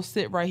might as well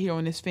sit right here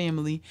on this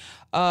family.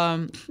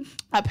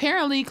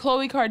 Apparently,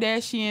 Khloe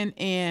Kardashian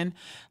and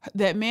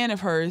that man of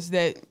hers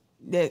that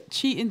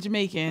cheating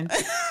Jamaican,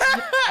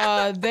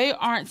 they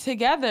aren't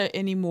together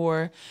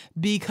anymore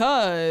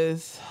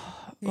because...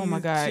 Oh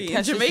my God,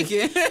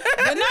 Jamaican.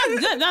 But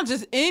not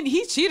just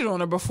he cheated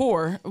on her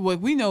before.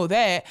 We know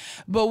that.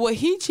 But who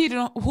he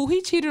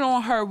cheated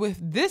on her with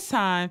this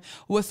time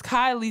was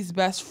Kylie's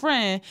best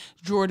friend,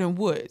 Jordan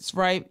Woods,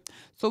 right?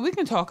 So we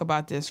can talk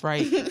about this,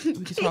 right? We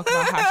can talk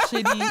about how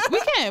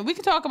shitty we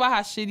can talk about how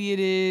shitty it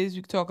is.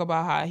 We can talk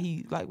about how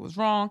he was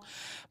wrong.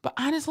 But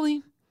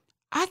honestly,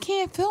 I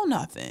can't feel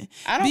nothing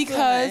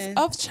because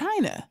of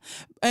China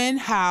and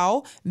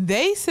how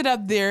they sit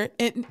up there.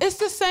 And it's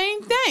the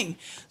same thing.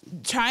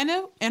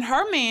 China and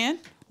her man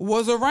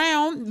was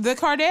around the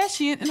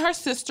Kardashian and her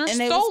sister and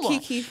stole it was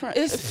Kiki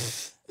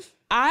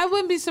I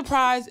wouldn't be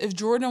surprised if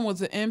Jordan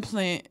was an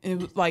implant.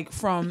 It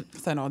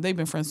was they've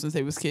been friends since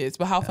they was kids.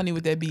 But how funny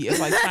would that be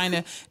if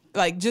China,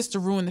 just to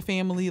ruin the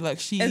family,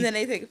 and then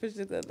they take a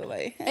picture of the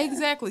way.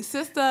 Exactly,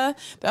 sister.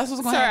 That's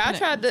what's going to happen.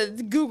 Sorry, I tried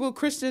to Google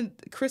Kristen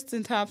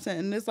Thompson,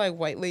 and this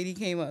white lady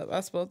came up. I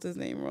spelled his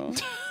name wrong.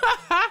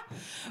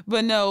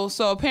 But no,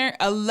 so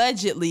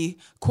allegedly,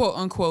 quote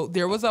unquote,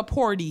 there was a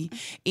party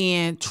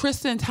and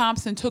Tristan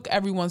Thompson took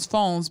everyone's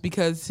phones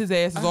because his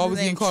ass is always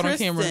getting caught on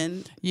camera.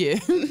 Yeah,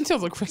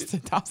 sounds like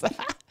Tristan Thompson.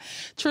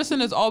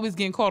 Tristan is always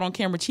getting caught on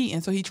camera cheating,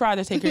 so he tried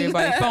to take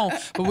everybody's phone.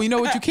 But we know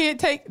what you can't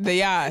take?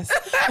 Their eyes.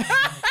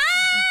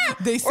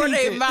 They seen or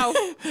their it. mouth.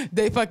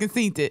 They fucking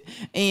seen it.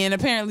 And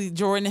apparently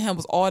Jordan and him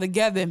was all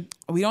together.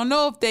 We don't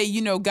know if they,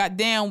 got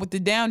down with the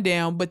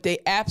down, but they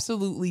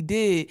absolutely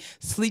did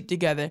sleep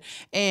together.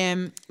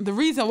 And the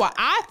reason why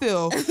I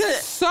feel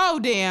so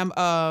damn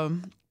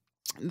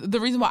confident in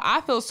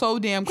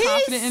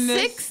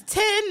this.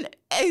 6'10",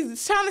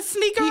 is trying to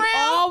sneak around.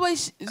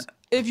 Always,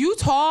 if you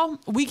tall,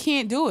 we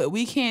can't do it.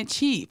 We can't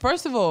cheat.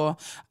 First of all,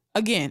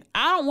 again,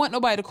 I don't want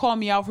nobody to call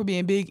me out for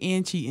being big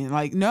and cheating.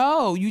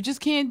 No, you just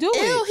can't do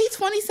it. Ew, he's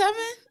 27?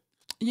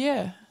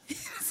 Yeah.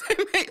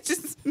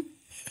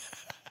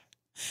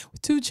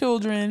 With 2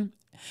 children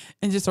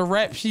and just a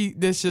rap sheet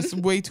that's just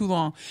way too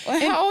long. Well,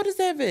 how old is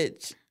that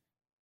bitch?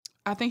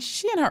 I think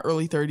she in her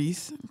early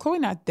 30s. Khloe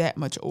not that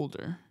much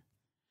older.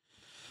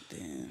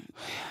 Damn.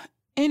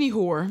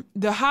 Anyhow,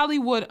 the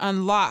Hollywood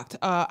Unlocked,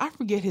 I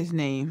forget his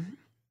name.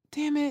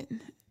 Damn it.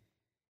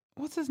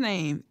 What's his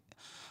name?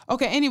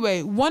 Okay,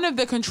 anyway, one of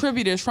the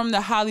contributors from the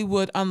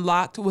Hollywood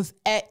Unlocked was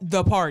at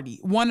the party,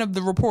 one of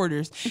the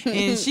reporters.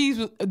 And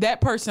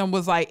that person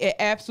was like, it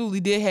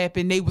absolutely did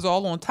happen. They was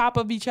all on top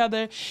of each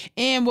other.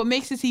 And what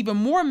makes this even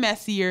more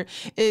messier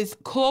is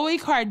Khloe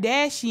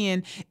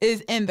Kardashian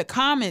is in the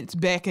comments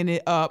backing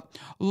it up.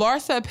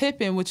 Larsa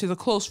Pippen, which is a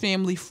close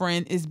family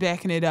friend, is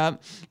backing it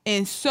up.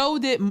 And so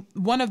did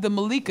one of the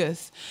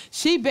Malikas.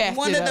 She backed it up.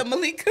 One of the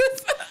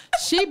Malikas?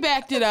 She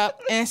backed it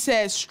up and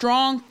said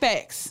strong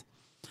facts.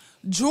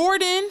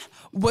 Jordan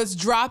was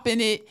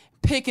dropping it,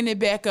 picking it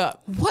back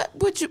up. What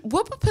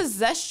would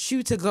possess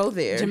you to go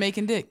there?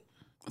 Jamaican dick.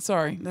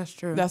 Sorry. That's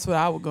true. That's what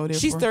I would go there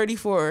She's for.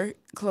 34,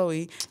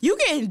 Khloe. You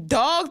getting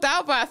dogged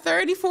out by a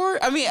 34?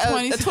 I mean, a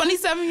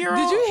 27-year-old?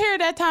 Did you hear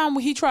that time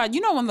when he tried,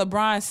 when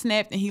LeBron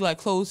snapped and he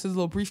closed his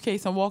little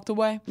briefcase and walked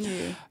away?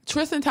 Yeah.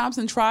 Tristan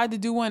Thompson tried to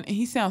do one and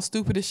he sounds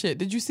stupid as shit.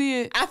 Did you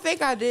see it? I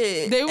think I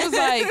did. They was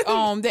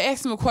they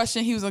asked him a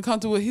question he was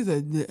uncomfortable with. He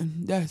said,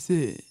 that's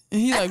it. And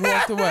he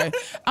walked away.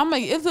 I'm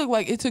like, it looked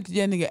like it took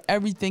that nigga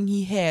everything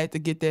he had to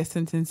get that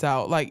sentence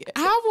out.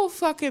 How will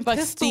fucking Like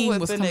pistol steam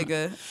whip was a coming.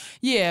 nigga.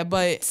 Yeah,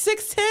 but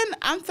 6'10",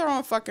 I'm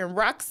throwing fucking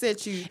rocks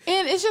at you.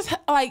 and it's just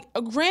like,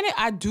 granted,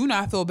 I do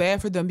not feel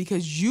bad for them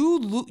because you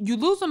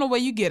lose on the way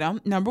you get them.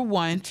 Number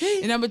one,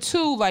 and number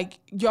two, like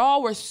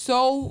y'all were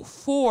so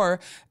for.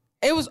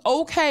 It was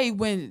okay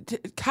when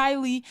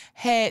Kylie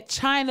had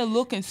China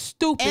looking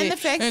stupid And the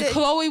fact that-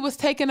 Khloe was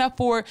taken up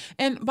for it.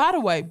 And by the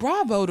way,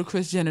 bravo to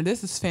Kris Jenner.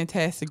 This is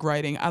fantastic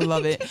writing. I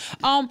love it.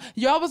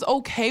 Y'all was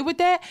okay with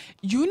that.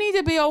 You need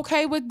to be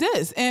okay with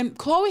this. And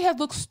Khloe has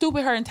looked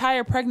stupid her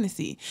entire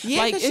pregnancy. Yeah,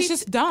 like 'cause it's she-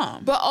 just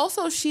dumb. But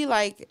also she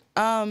like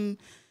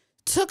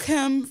took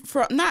him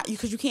from, not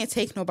because you can't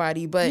take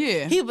nobody, but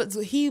Yeah. he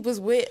was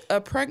with a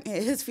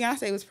pregnant, his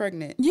fiance was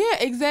pregnant. Yeah,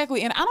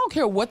 exactly. And I don't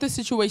care what the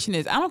situation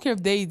is. I don't care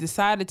if they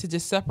decided to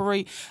just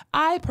separate.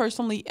 I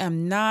personally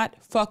am not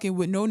fucking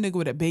with no nigga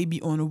with a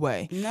baby on the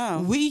way.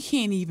 No. We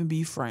can't even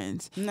be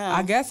friends. No.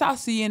 I guess I'll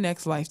see you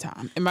next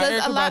lifetime. In my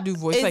 'Cause Erykah a lot- Badu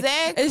voice. Like,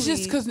 it's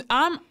just Exactly. because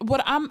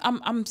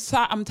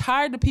I'm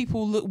tired of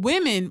people,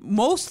 women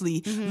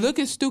mostly,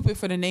 looking stupid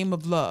for the name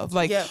of love.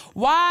 Like, Yep.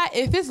 why,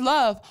 if it's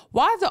love,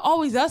 why is it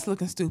always us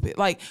looking stupid?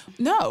 Like,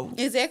 no.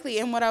 Exactly.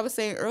 And what I was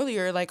saying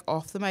earlier, like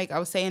off the mic, I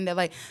was saying that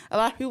like a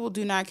lot of people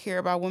do not care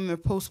about women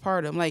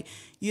postpartum. Like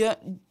you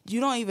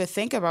don't even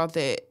think about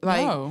that.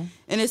 Like, No.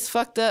 and it's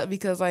fucked up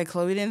because like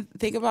Khloe didn't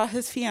think about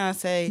his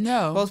fiance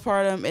No.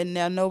 postpartum, and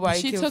now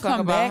nobody She can took fuck him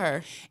about back,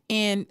 her.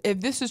 and if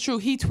this is true,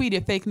 he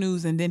tweeted fake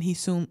news, and then he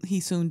soon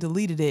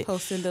deleted it.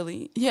 Post and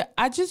delete. Yeah,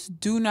 I just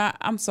do not.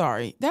 I'm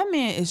sorry. That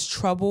man is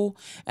trouble,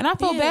 and I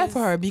feel He bad is. for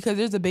her because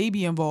there's a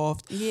baby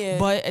involved. Yeah.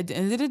 But at the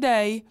end of the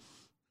day,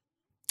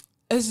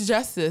 it's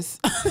justice.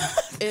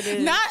 It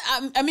is. Not,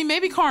 I mean,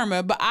 maybe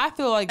karma, but I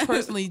feel like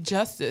personally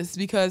justice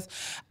because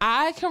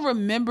I can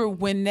remember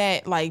when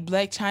that like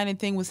Black China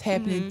thing was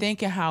happening,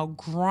 thinking how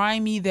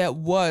grimy that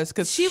was.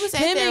 Cause She was at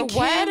him their and Kim-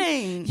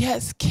 wedding.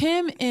 Yes,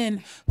 Kim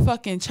and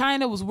fucking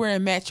China was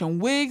wearing matching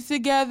wigs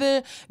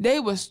together. They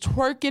was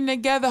twerking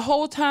together.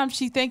 Whole time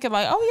she thinking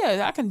like, oh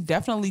yeah, I can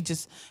definitely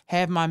just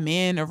have my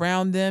man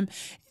around them.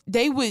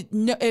 They would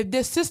know if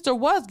their sister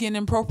was getting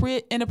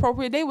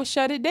inappropriate, they would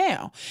shut it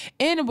down.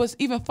 And it was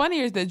even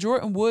funnier is that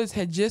Jordan Woods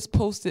had just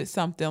posted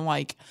something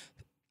like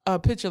a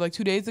picture like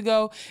 2 days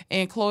ago,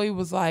 and Khloe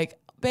was like,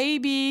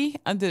 "Baby,"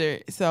 under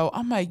there. So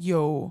I'm like,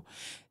 "Yo,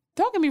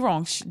 don't get me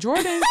wrong,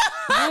 Jordan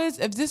Woods.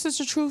 If this is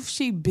the truth,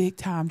 she big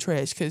time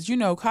trash because you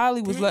know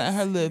Kylie was letting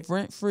her live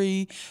rent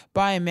free,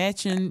 buying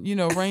matching,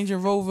 Range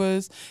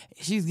Rovers.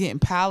 She's getting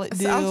pallet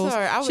deals. I'm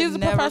sorry. I would She's a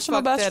never professional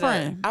fuck best that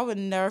friend. Up. I would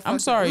never. Fuck I'm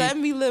sorry. Let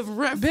me live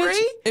rent Bitch,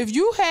 free. if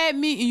you had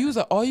me and you was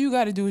like, all you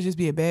got to do is just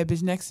be a bad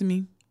bitch next to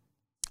me,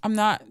 I'm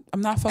not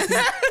fucking.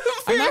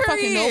 I'm not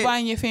fucking Period. nobody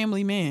in your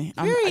family, man.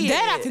 Period.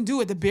 That I can do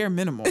at the bare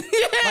minimum.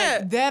 Yeah.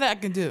 Like, that I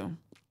can do.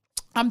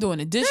 I'm doing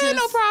the dishes. There ain't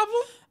no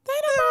problem.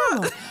 That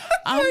ain't no problem.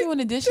 I'm doing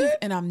the dishes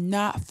and I'm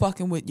not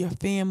fucking with your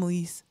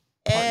family's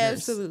partners.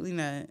 Absolutely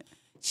not.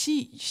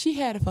 She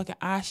had a fucking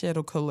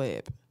eyeshadow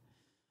collab.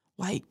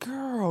 Like,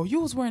 girl,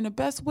 you was wearing the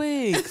best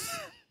wigs.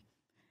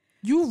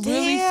 You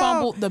really Damn.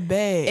 fumbled the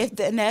bag.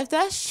 If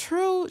that's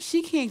true,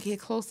 she can't get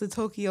close to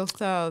Tokyo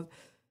Styles.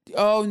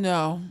 Oh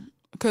no,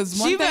 because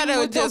one She thing better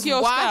with just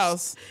Tokyo watch-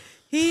 Styles,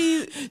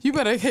 He you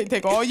better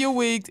take all your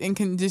wigs and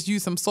can just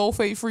use some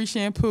sulfate-free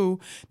shampoo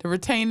to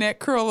retain that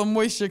curl and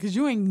moisture. Because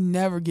you ain't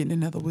never getting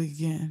another wig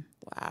again.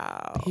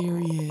 wow.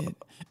 Period.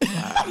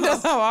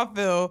 That's how I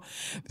feel.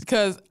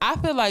 Because I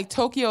feel like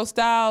Tokyo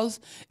Styles,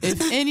 if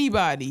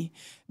anybody,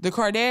 the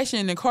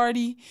Kardashian and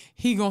Cardi,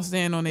 he gonna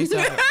stand on their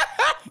side.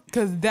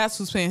 Because that's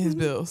who's paying his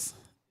bills.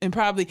 And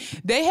probably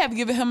they have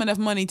given him enough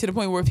money to the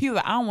point where if he's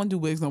like, I don't want to do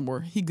wigs no more,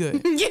 he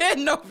good. Yeah,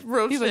 no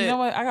real He's shit. like, you know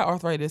what? I got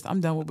arthritis.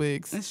 I'm done with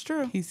wigs. It's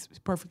true. He's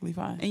perfectly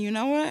fine. And you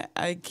know what?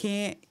 I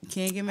can't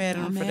get mad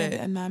at him for that.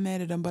 I'm not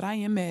mad at him, but I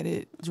am mad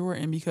at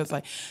Jordan because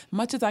like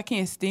much as I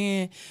can't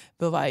stand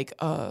the like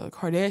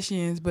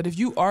Kardashians, but if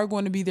you are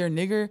going to be their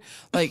nigger,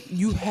 like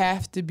you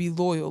have to be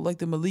loyal, like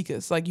the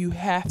Malikas. Like you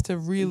have to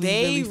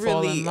really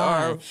fall in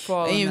line. are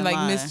falling And in like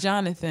line. Miss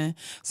Jonathan.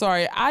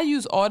 Sorry, I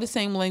use all the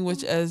same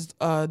language as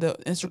the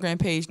Instagram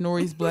page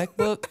Nori's Black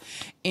Book,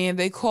 and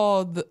they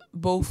call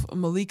both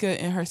Malika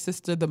and her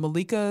sister the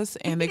Malikas,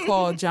 and they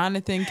call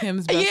Jonathan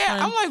Kim's best Yeah,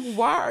 friend. I'm like,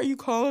 why are you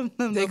calling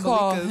them? They the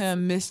call Malikas?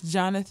 him Miss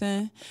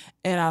Jonathan,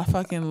 and I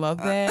fucking love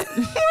that.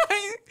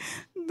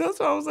 That's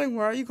why I was like,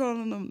 why are you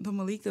calling them the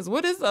Malikas?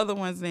 What is the other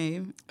one's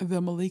name?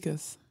 The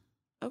Malikas.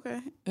 Okay,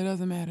 It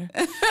doesn't matter.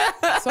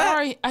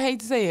 Sorry, I hate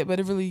to say it, but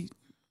it really.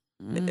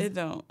 it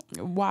don't.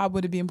 Why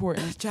would it be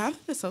important? Jonathan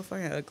is so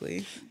fucking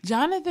ugly.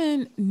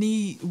 Jonathan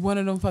need one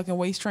of them fucking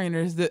waist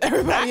trainers that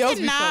everybody else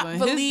be cannot selling.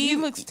 believe He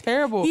looks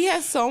terrible. He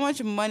has so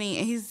much money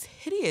and he's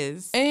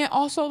hideous. And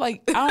also,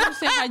 like, I don't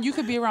understand how you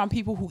could be around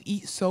people who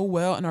eat so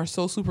well and are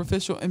so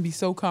superficial and be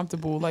so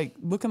comfortable, like,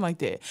 looking like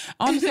that.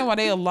 I don't understand why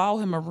they allow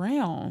him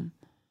around.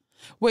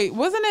 Wait,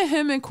 wasn't it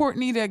him and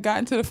Courtney that got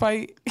into the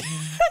fight?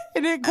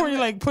 And then Courtney,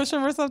 like, push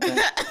him or something?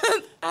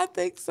 I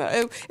think so.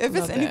 If it's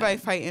Love that. anybody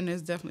fighting,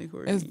 it's definitely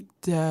Courtney. It's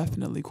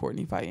definitely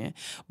Courtney fighting.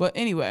 But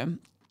anyway,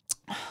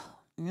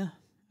 yeah,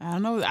 I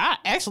don't know. I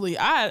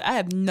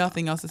have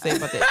nothing else to say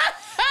about that.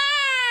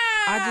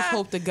 I just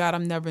hope to God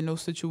I'm never in no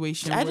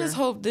situation. I just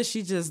hope that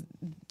she just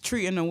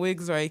treating the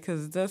wigs right,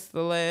 because that's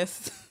the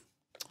last.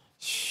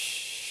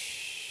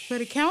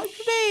 Better count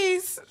your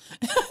days.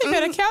 You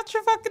better count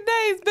your fucking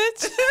days,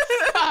 bitch.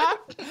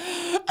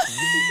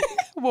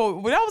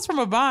 Well, that was from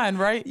a Vine,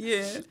 right?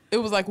 Yeah. It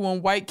was like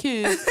when white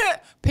kids,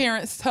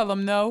 parents tell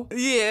them no.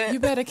 Yeah. You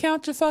better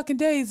count your fucking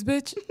days,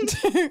 bitch.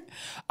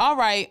 All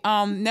right.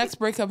 Next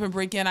breakup and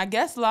break in. I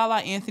guess Lala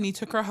Anthony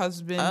took her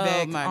husband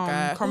back. Oh my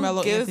God.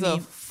 Carmelo Who gives Anthony.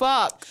 a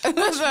fuck?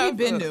 We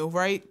been new,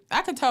 right?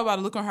 I can tell by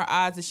the look on her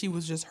eyes that she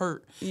was just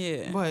hurt.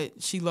 Yeah.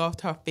 But she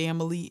loved her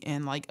family.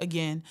 And like,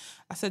 again,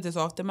 I said this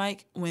off the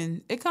mic.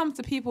 When it comes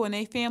to people and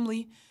their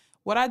family,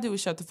 what I do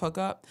is shut the fuck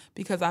up,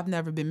 because I've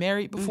never been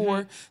married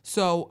before.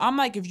 So I'm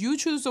like, if you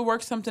choose to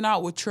work something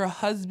out with your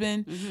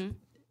husband,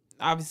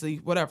 obviously,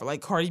 whatever, like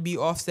Cardi B,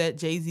 Offset,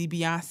 Jay-Z,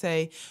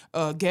 Beyonce,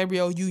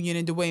 Gabrielle Union,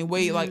 and Dwayne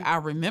Wade, like I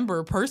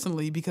remember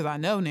personally because I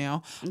know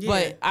now,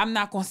 but I'm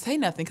not going to say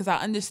nothing because I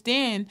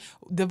understand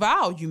the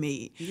vow you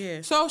made.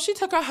 Yeah. So she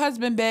took her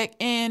husband back,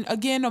 and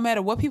again, no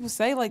matter what people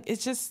say, like,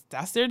 it's just,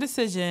 that's their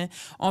decision.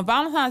 On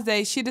Valentine's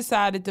Day, she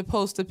decided to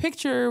post a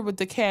picture with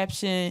the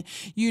caption,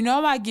 "You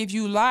know I give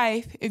you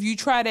life. If you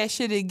try that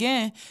shit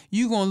again,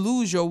 you going to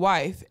lose your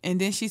wife." And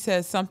then she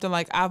says something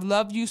like, "I've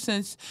loved you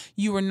since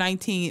you were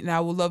 19, and I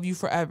will love you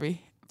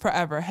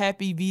forever.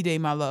 Happy V-Day,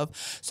 my love."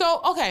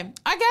 So, okay,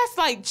 I guess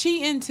like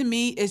cheating to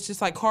me is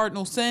just like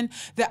cardinal sin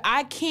that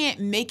I can't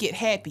make it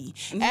happy.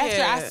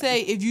 After I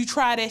say, if you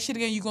try that shit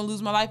again, you're going to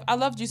lose my life. I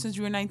loved you since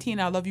you were 19.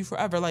 I love you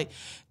forever. Like,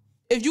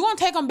 if you want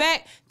to take them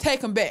back,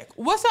 take them back.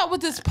 What's up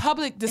with this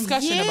public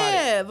discussion about it?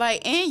 Yeah,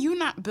 like, and you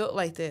not built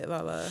like that,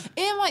 Lala.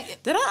 And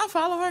like, Did I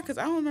unfollow her? Because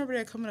I don't remember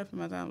that coming up in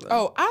my timeline.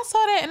 oh, I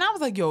saw that and I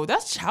was like, yo,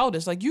 that's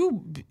childish. Like,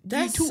 you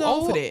too so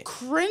old for that.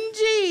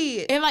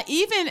 cringy. And like,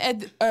 even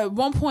at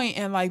one point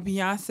in like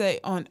Beyonce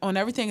on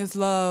Everything Is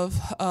Love,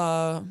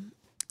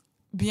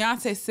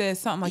 Beyonce said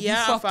something like,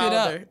 Yeah, you I fucked it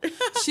followed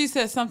up. She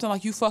said something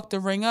like, you fucked the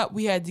ring up.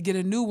 We had to get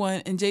a new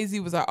one. And Jay-Z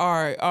was like, all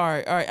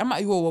right. I'm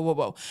like,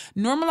 whoa.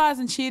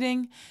 Normalizing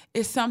cheating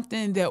is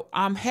something that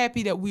I'm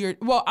happy that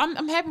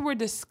I'm happy we're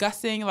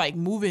discussing, like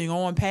moving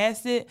on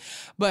past it.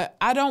 But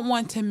I don't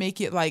want to make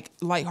it like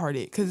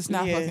lighthearted because it's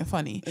not fucking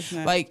funny. It's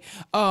not. Like,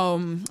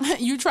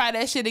 you try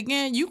that shit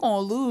again, you gonna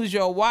lose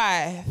your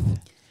wife.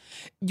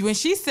 When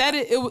she said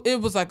it, it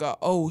was like a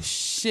oh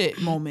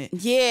shit moment.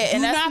 Yeah, Do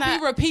and that's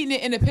not be repeating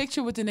it in the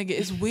picture with the nigga.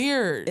 It's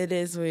weird. It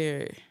is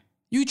weird.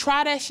 You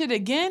try that shit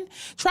again.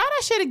 Try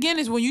that shit again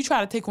is when you try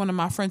to take one of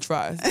my French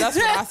fries. That's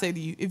what I say to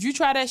you. If you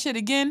try that shit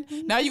again,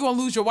 now you're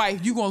gonna lose your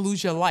wife. You're gonna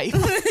lose your life.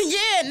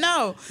 Yeah,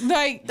 no,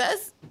 Like,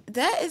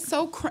 that is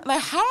so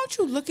like. How don't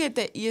you look at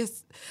that?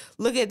 Yes,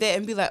 look at that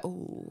and be like,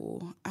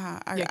 ooh,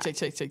 yeah,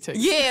 check.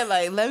 Yeah,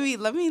 like let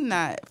me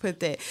not put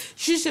that.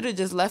 She should have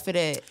just left it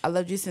at, "I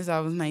loved you since I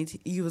was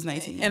 19. You was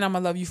 19, and I'm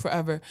gonna love you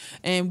forever.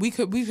 And we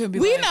could be.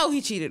 We like, know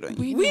he cheated on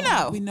you. We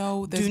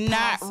know. there's Do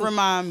not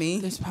remind me.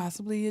 There's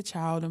possibly a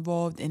child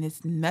involved, and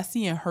it's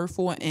messy and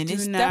hurtful, and Do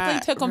it's not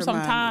definitely took them some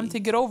remind time me. to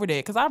get over that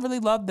because I really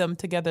loved them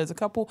together as a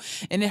couple,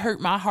 and it hurt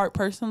my heart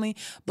personally.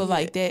 But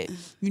like that,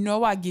 you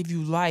know, I give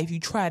you life.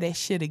 You try that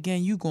shit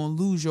again, you gonna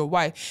lose your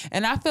wife.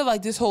 And I feel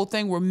like this whole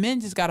thing where men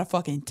just gotta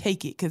fucking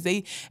take it because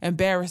they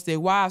embarrassed their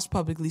wives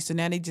publicly, so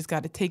now they just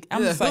gotta take.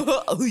 I'm just like,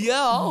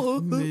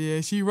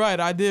 yeah, she right.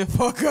 I did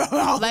fuck her.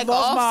 Like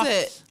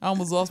Offset. I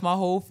almost lost my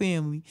whole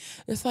family.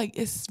 It's like,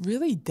 it's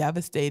really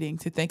devastating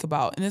to think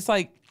about. And it's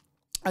like,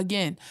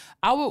 again,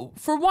 I would,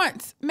 for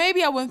once,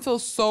 maybe I wouldn't feel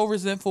so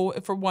resentful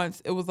if for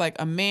once it was like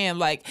a man,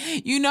 like,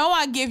 you know,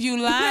 I give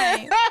you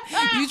life.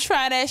 You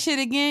try that shit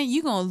again,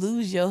 you gonna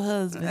lose your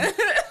husband.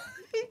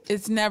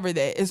 It's never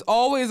that. It's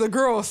always a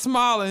girl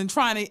smiling,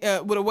 trying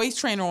to, with a waist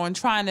trainer on,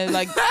 trying to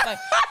like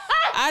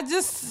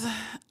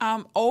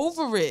I'm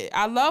over it.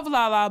 I love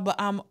Lala, but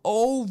I'm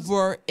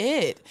over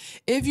it.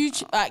 If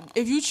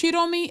you cheat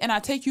on me and I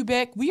take you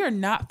back, we are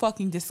not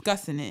fucking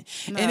discussing it.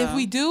 No. And if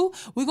we do,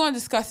 we're going to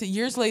discuss it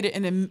years later.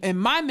 And in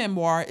my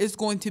memoir, it's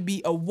going to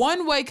be a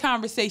one-way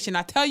conversation.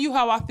 I tell you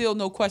how I feel,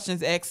 no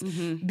questions asked,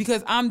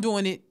 because I'm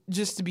doing it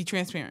just to be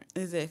transparent.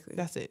 Exactly.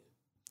 That's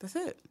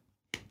it.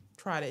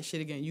 Try that shit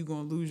again. You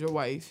gonna lose your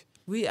wife.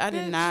 Do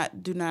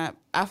not.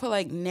 I feel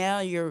like now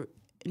you're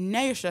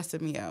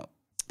stressing me out.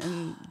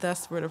 And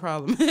that's where the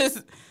problem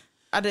is.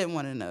 I didn't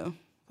want to know.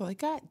 Like,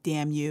 God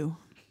damn you.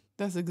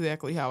 That's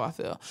exactly how I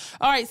feel.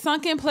 All right,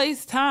 sunken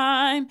place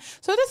time.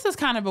 So this is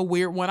kind of a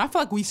weird one. I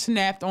feel like we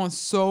snapped on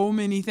so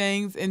many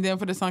things. And then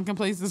for the sunken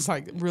place, it's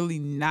like really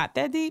not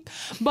that deep.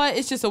 But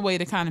it's just a way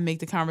to kind of make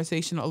the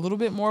conversation a little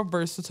bit more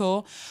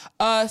versatile.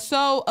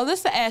 So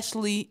Alyssa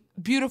Ashley,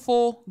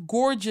 beautiful,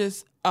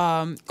 gorgeous,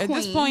 At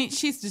this point,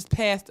 she's just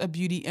past a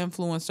beauty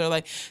influencer.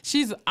 Like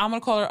I'm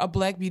gonna call her a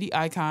Black beauty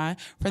icon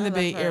from the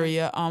Bay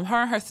Area. Her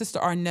and her sister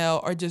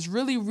Arnell are just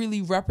really,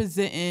 really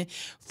representing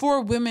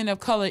for women of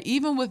color.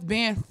 Even with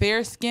being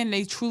fair skinned,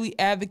 they truly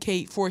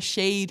advocate for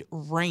shade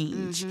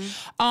range.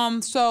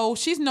 So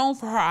she's known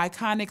for her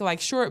iconic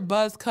like short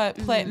buzz cut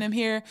platinum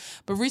hair,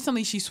 but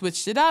recently she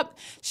switched it up.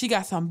 She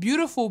got some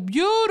beautiful,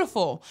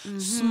 beautiful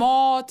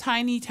small,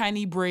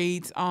 tiny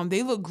braids.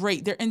 They look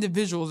great. They're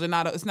individuals.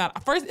 It's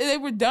not. First, they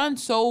were done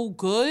so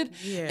good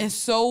and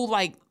so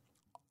like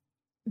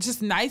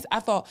just nice. I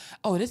thought,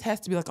 oh, this has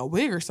to be like a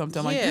wig or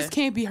something. Like this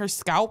can't be her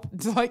scalp.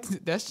 Like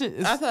that shit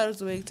is I thought it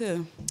was a wig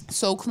too.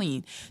 So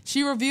clean.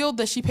 She revealed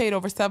that she paid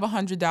over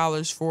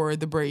 $700 for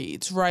the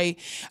braids, right?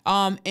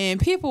 And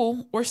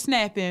people were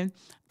snapping,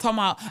 talking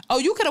about, oh,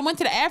 you could have went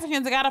to the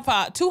Africans and got it for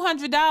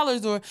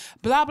 $200 or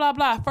blah blah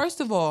blah.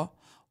 First of all,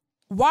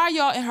 why are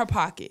y'all in her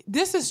pocket?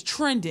 This is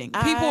trending.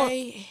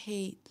 I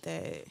hate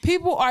that.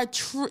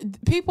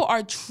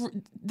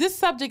 This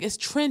subject is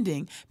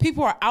trending.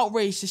 People are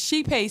outraged that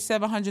she paid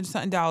 $700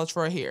 something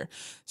for her hair.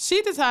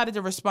 She decided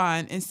to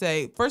respond and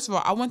say, first of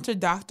all, I went to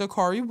Dr.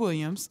 Corey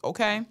Williams,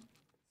 okay?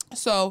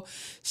 So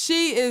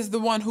she is the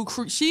one who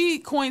she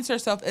coins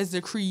herself as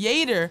the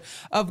creator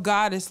of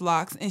Goddess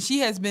Locks, and she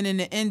has been in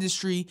the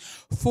industry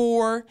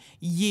for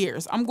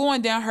years. I'm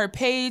going down her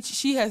page.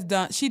 She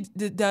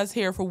does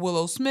hair for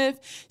Willow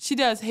Smith. She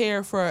does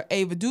hair for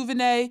Ava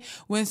DuVernay.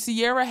 When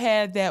Sierra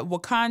had that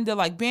Wakanda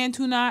like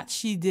Bantu knot,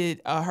 she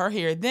did her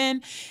hair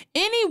then.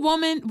 Any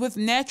woman with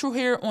natural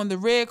hair on the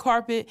red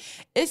carpet,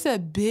 it's a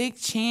big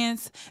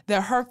chance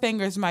that her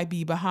fingers might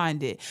be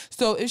behind it.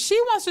 So if she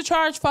wants to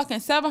charge fucking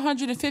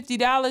 $750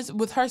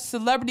 with her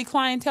celebrity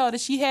clientele that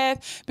she have,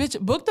 bitch,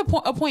 book the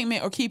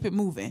appointment or keep it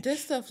moving.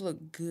 This stuff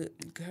look good.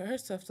 Her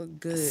stuff look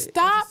good.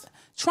 Stop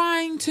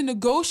trying to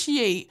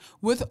negotiate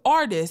with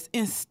artists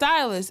and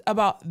stylists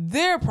about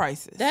their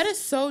prices. That is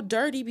so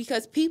dirty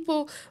because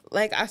people,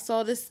 like I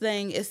saw this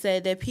thing, it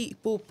said that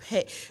people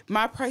pay,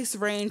 my price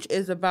range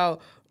is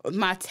about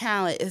my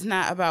talent, is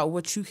not about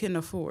what you can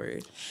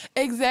afford.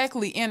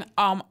 Exactly. And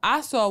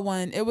I saw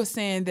one, it was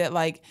saying that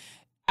like,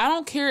 I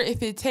don't care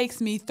if it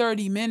takes me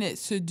 30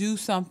 minutes to do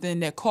something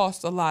that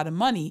costs a lot of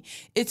money.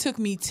 It took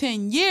me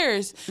 10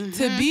 years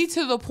to be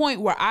to the point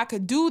where I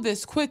could do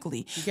this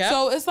quickly. Yep.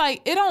 So it's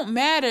like, it don't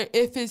matter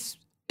if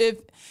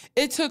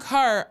it took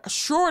her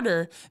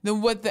shorter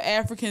than what the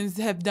Africans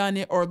have done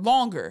it or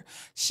longer.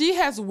 She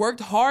has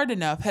worked hard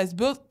enough, has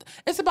built,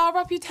 it's about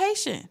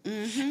reputation.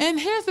 And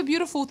here's the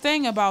beautiful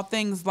thing about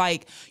things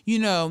like,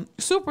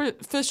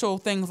 superficial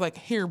things like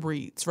hair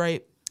braids,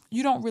 right?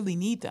 You don't really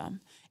need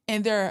them.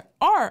 And there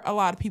are a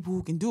lot of people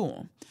who can do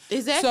them.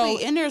 Exactly.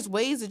 So, and there's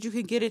ways that you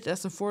can get it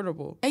that's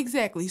affordable.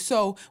 Exactly.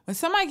 So when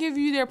somebody gives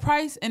you their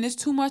price and it's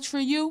too much for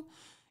you,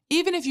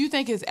 even if you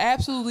think it's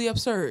absolutely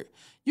absurd,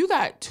 you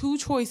got two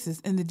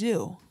choices in the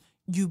deal.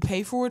 You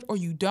pay for it or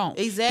you don't.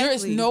 Exactly. There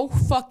is no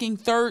fucking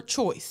third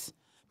choice.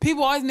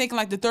 People always making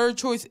like the third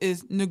choice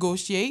is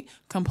negotiate,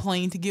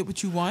 complain to get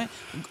what you want,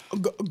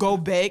 go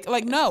beg.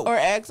 Like, no. Or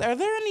ask, are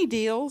there any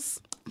deals?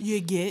 You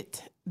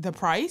get the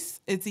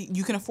price.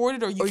 You can afford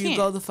it or you can't. Or you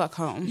go the fuck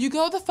home. You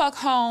go the fuck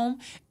home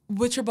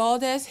with your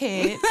bald ass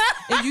head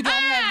and you don't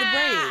have the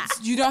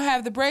braids. You don't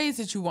have the braids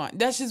that you want.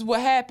 That's just what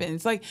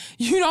happens. Like,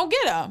 you don't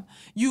get them.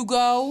 You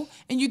go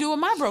and you do what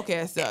my broke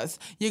ass does.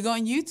 You go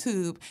on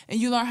YouTube and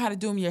you learn how to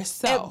do them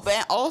yourself.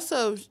 And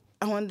also,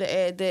 I wanted to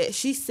add that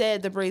she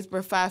said the braids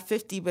were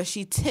 $550, but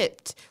she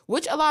tipped,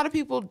 which a lot of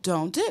people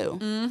don't do.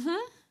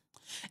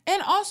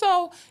 And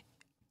also,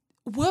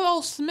 Willow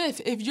Smith,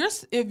 if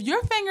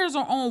your fingers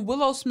are on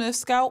Willow Smith's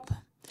scalp,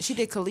 she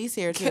did Khalees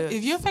hair too.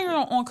 If your fingers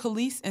are on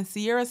Khalees and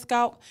Sierra's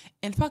scalp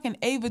and fucking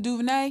Ava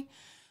DuVernay,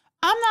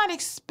 I'm not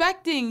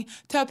expecting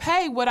to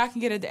pay what I can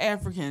get at the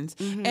Africans.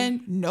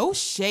 And no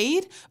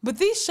shade, but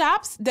these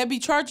shops that be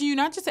charging you,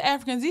 not just the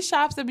Africans, these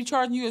shops that be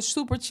charging you a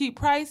super cheap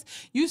price,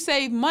 you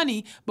save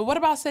money, but what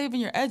about saving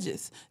your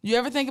edges? You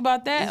ever think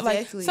about that?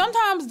 Exactly. Like,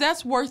 sometimes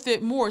that's worth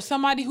it more.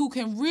 Somebody who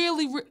can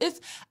really,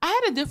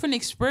 I had a different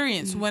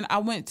experience when I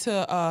went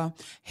to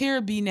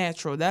Hair Be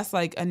Natural. That's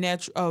like a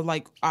natural,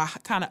 like a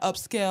kind of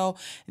upscale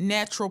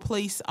natural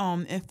place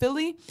in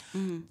Philly.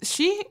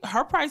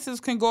 Her prices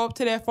can go up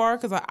to that far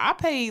because I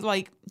paid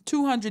like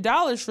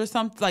 $200 for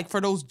something, like for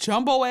those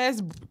jumbo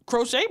ass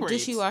crochet braids.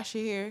 Did she wash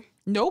your hair?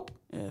 Nope.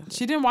 Yeah.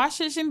 She didn't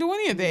wash it. She didn't do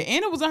any of that.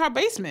 And it was in her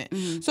basement.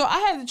 So I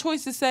had the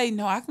choice to say,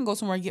 no, I can go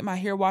somewhere and get my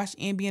hair washed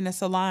and be in a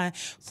salon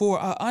for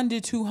under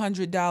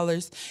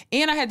 $200.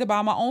 And I had to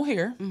buy my own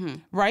hair,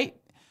 right?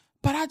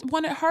 But I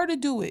wanted her to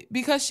do it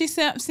because she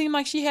seemed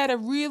like she had a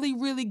really,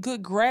 really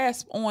good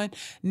grasp on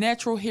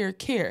natural hair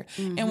care.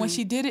 And when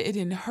she did it, it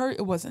didn't hurt.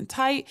 It wasn't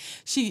tight.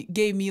 She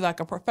gave me like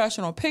a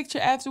professional picture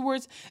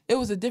afterwards. It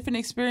was a different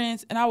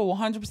experience, and I will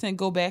 100%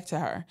 go back to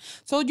her.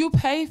 So you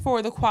pay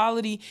for the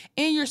quality,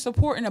 and you're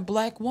supporting a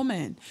Black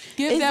woman.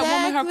 Give that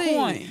woman her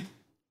coin.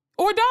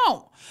 Or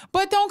don't.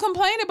 But don't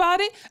complain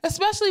about it,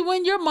 especially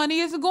when your money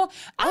isn't going.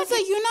 I was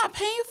like, you're not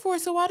paying for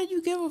it, so why do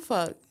you give a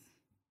fuck?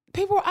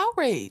 People are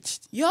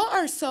outraged. Y'all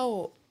are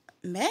so,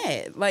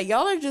 mad. Like,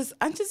 y'all are just,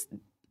 I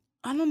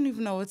don't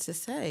even know what to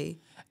say.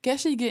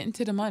 Guess you get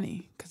into the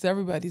money because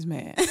everybody's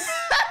mad.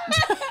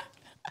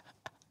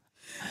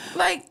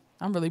 Like,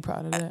 I'm really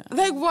proud of that.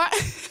 like, why?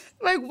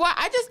 Like, why?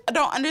 I just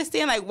don't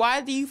understand. Like,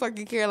 why do you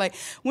fucking care? Like,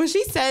 when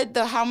she said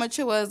how much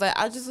it was, like,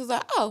 I just was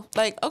like, oh,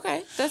 like,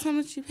 okay, that's how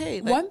much you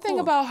paid. Like, One thing cool.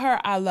 about her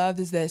I love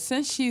is that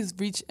since she's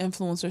reached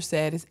influencer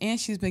status and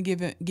she's been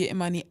getting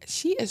money,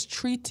 she is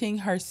treating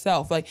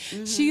herself. Like,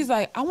 she's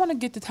like, I want to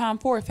get the Tom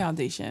Ford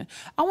Foundation.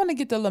 I want to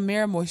get the La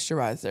Mer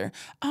moisturizer.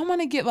 I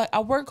want to get, like, I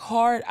work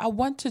hard. I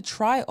want to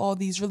try all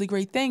these really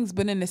great things.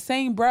 But in the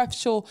same breath,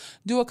 she'll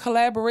do a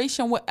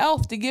collaboration with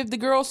Elf to give the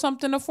girl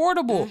something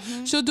affordable.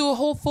 She'll do a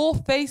whole full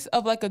face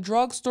of like a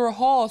drugstore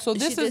haul. So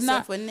this is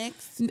not with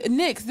NYX.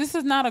 NYX. This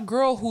is not a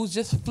girl who's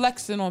just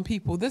flexing on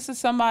people. This is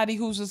somebody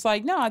who's just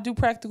like, no, I do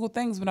practical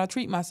things when I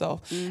treat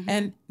myself,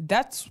 and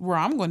that's where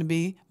I'm going to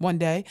be one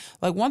day.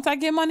 Like once I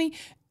get money.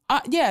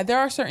 Yeah, there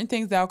are certain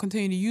things that I'll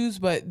continue to use,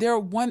 but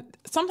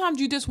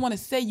sometimes you just want to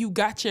say you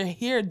got your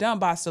hair done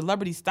by a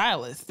celebrity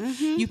stylist.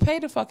 You pay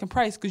the fucking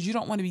price because you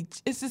don't want to be.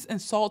 It's just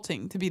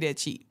insulting to be that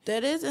cheap.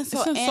 That is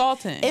insulting. It's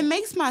insulting. It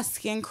makes my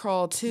skin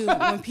crawl too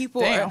when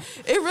people Damn.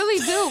 it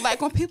really do.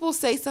 Like when people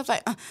say stuff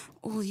like,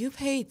 "Oh, you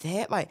paid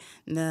that?" Like,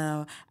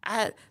 no,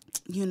 I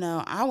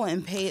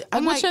wouldn't pay.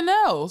 I'm like, your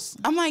nails.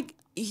 I'm like,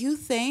 you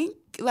think?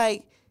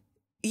 Like,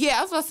 yeah,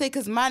 I was gonna say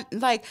because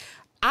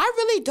I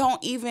really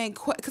don't even,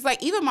 because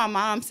like even my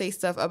mom say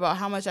stuff about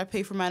how much I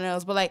pay for my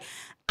nails, but like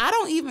I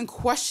don't even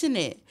question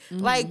it.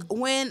 Like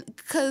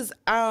because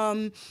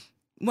when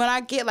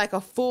I get like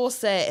a full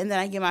set and then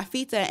I get my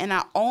feet done and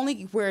I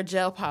only wear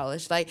gel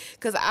polish, like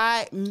because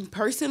I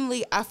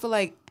personally I feel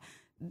like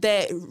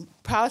that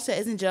polish that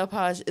isn't gel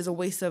polish is a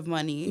waste of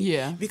money.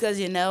 Yeah, because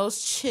your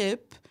nails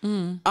chip.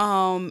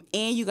 And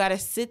you gotta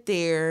sit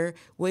there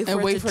wait for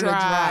it to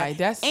dry.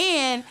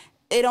 And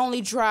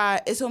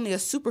it's only a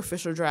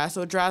superficial dry,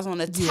 so it dries on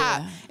the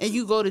top, and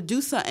you go to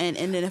do something,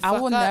 and then I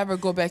will never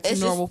go back to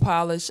normal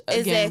polish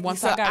again. Exactly.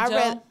 Once so I got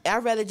gel,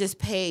 I'd rather just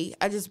pay.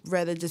 I just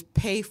rather just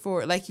pay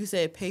for it, like you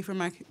said, pay for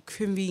my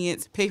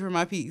convenience, pay for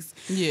my peace.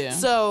 Yeah.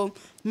 So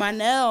my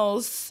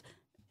nails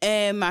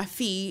and my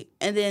feet,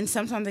 and then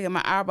sometimes I get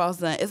my eyebrows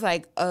done. It's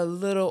like a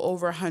little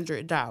over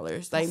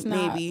 $100, like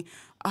maybe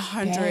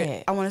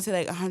 100. I want to say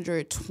like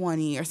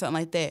 120 or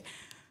something like that.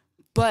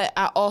 But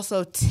I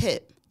also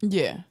tip.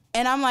 Yeah.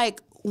 And I'm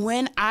like,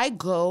 when I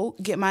go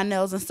get my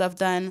nails and stuff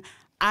done,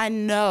 I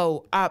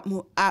know, I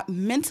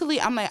mentally,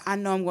 I'm like, I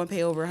know I'm going to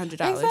pay over $100.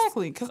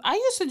 Exactly. Because I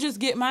used to just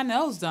get my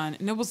nails done,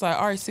 and it was like,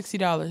 all right,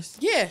 $60.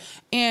 Yeah.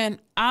 And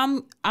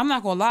I'm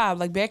not going to lie.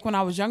 Like, back when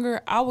I was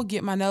younger, I would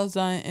get my nails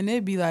done, and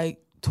it'd be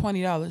like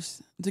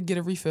 $20 to get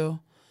a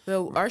refill.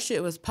 So our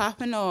shit was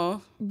popping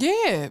off.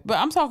 Yeah, but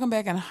I'm talking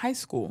back in high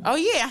school. Oh,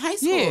 yeah, high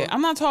school. Yeah,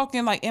 I'm not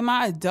talking like in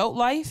my adult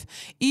life.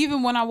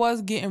 Even when I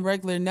was getting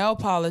regular nail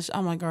polish,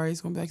 I'm like, all right,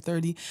 it's going to be like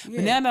 30. Yeah.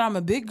 But now that I'm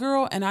a big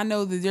girl and I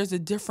know that there's a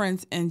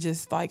difference in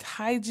just like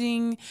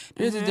hygiene,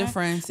 there's a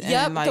difference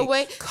in like the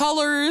way,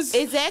 colors.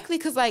 Exactly,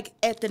 because like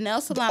at the nail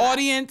salon. The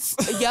audience.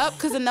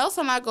 Because the nail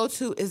salon I go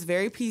to is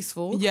very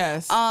peaceful.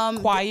 Yes.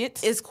 Quiet.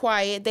 It's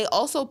quiet. They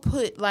also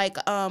put like,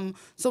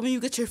 so when you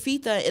get your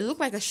feet done, it look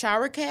like a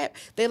shower cap.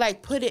 They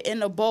like put it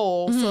in a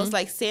bowl, so it's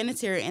like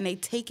sanitary, and they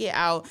take it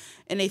out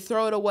and they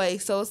throw it away.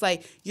 So it's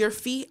like your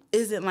feet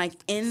isn't like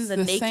in the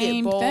naked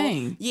same bowl.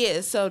 Thing.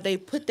 Yeah, so they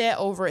put that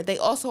over it. They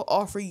also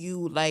offer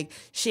you like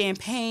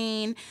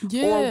champagne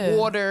or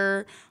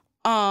water.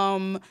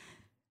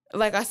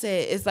 Like I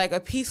said, it's like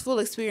a peaceful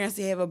experience.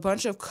 They have a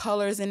bunch of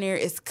colors in there.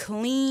 It's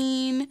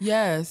clean.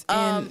 Yes.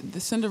 And the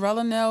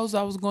Cinderella nails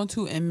I was going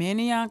to in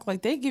Maniac,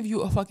 like they give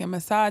you a fucking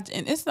massage,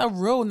 and it's a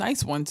real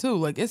nice one too.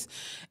 Like it's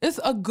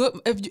a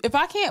good, if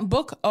I can't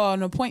book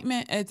an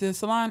appointment at the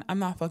salon, I'm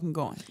not fucking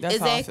going. That's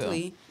exactly. how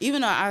I feel.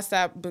 Even though I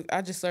stopped,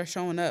 I just started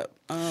showing up.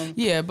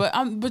 Yeah,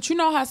 but you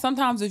know how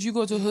sometimes if you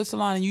go to a hood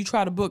salon and you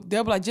try to book,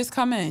 they'll be like, just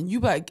come in.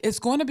 You be like, it's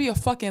going to be a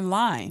fucking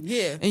line.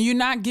 Yeah. And you're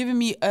not giving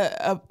me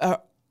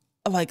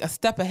like a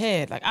step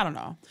ahead. Like, I don't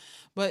know.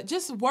 But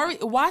just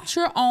watch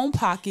your own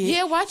pocket.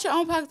 Yeah, watch your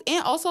own pocket.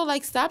 And also,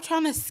 like, stop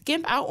trying to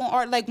skimp out on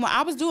art. Like, when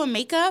I was doing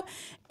makeup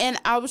and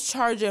I was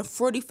charging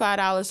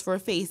 $45 for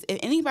a face. If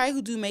anybody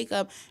who do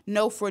makeup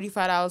know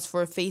 $45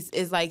 for a face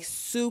is, like,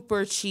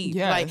 super cheap.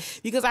 Yes. Like,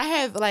 because I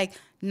have, like,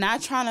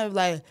 not trying to,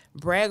 like,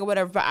 brag or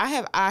whatever, but I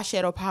have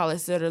eyeshadow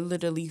palettes that are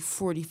literally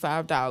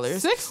 $45.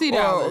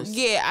 $60.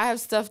 Yeah, I have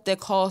stuff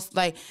that costs,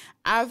 like,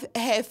 I've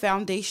had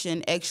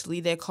foundation, actually,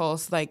 that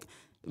costs, like,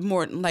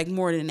 more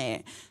than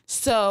that.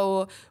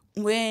 So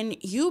when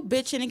you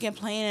bitching and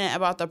complaining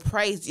about the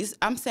price,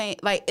 I'm saying,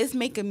 like, it's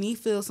making me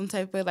feel some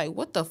type of like,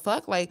 what the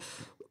fuck? Like,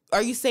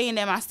 are you saying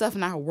that my stuff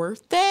not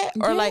worth that?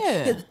 Or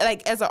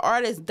like as an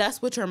artist, that's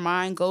what your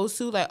mind goes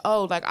to. Like,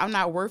 oh, like I'm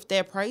not worth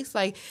that price.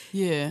 Like,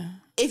 yeah.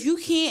 If you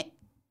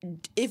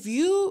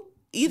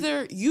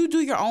either you do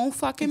your own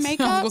fucking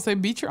makeup. I was gonna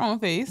say beat your own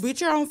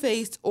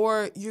face,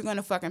 or you're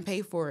gonna fucking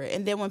pay for it.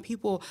 And then when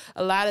people,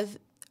 a lot of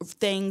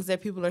things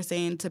that people are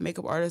saying to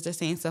makeup artists. They're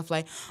saying stuff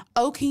like,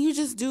 "Oh, can you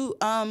just do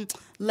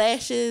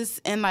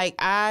lashes and like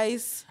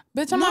eyes?"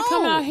 Bitch, I'm not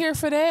coming out here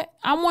for that.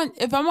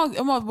 If I'm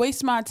gonna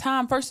waste my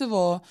time. First of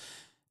all,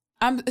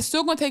 it's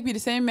still gonna take me the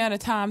same amount of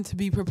time to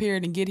be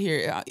prepared and get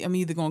here. I'm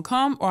either gonna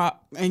come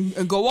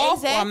and go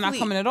off, or I'm not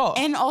coming at all.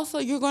 And also,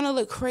 you're gonna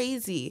look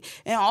crazy.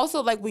 And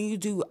also, like when you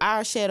do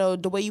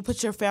eyeshadow, the way you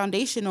put your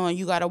foundation on,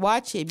 you gotta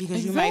watch it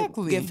because you might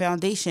get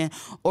foundation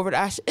over the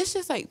eyeshadow. It's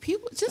just like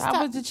people just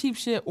stop with the cheap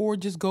shit, or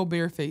just go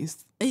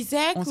barefaced.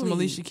 Exactly. On some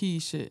Alicia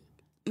Keys shit.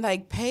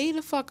 Like pay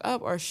the fuck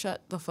up or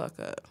shut the fuck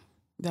up.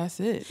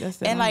 That's it.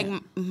 That's it. And like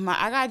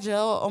I got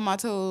gel on my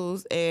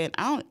toes, and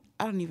I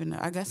don't even know.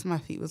 I guess my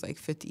feet was like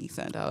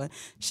 $50.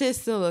 Shit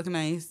still look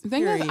nice. The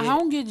thing is, I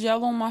don't get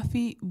gel on my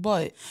feet,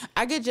 but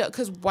I get gel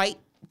because white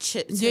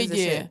chips. Yeah.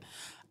 Shit.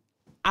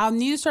 I'll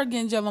need to start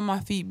getting gel on my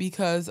feet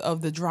because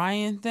of the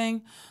drying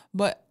thing.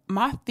 But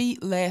my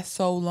feet last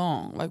so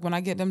long. Like when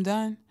I get them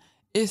done,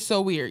 it's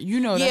so weird.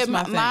 You know, that's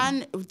my thing.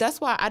 Mine. That's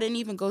why I didn't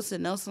even go to the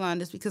nail salon.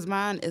 Just because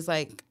mine is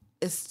like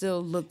it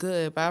still look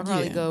good, but I'll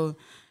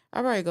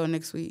probably go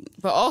next week.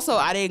 But also,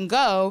 I didn't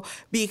go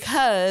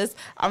because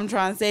I'm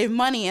trying to save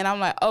money. And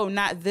I'm like, oh,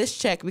 not this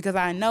check because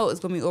I know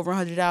it's going to be over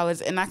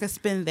 $100 and I could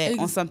spend that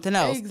on something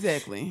else.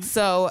 Exactly.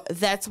 So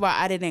that's why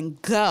I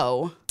didn't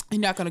go.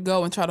 You're not going to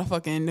go and try to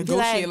fucking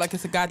negotiate like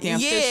it's a goddamn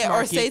fish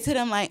market. Or say to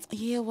them like,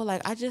 yeah, well,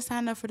 like, I just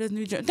signed up for this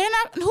new job. They're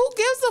not, who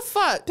gives a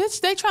fuck?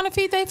 Bitch, they trying to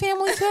feed their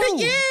family too.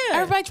 Yeah.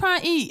 Everybody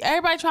trying to eat.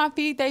 Everybody trying to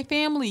feed their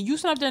family. You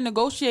sit up there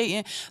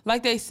negotiating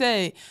like they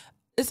say.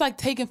 It's like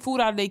taking food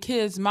out of their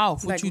kids'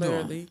 mouth. What like you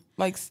literally. doing?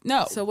 Like,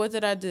 no. So what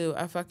did I do?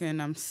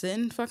 I'm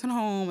sitting fucking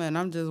home and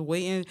I'm just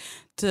waiting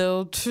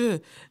till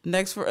the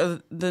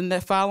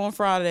following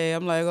Friday.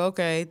 I'm like,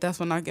 okay, that's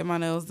when I get my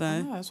nails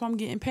done. Yeah, that's why I'm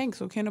getting pink,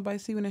 so can't nobody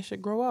see when that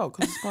shit grow out.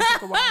 Because it's going to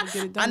take a while to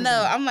get it done. I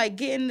know. I'm like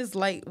getting this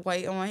light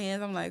white on my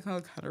hands. I'm like, oh,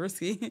 kind of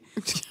risky.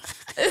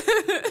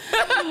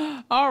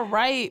 All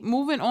right.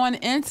 Moving on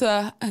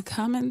into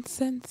common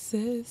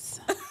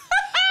senses.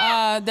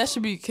 That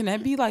should be. Can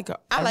that be like a?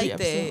 I like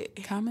episode?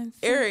 that. Common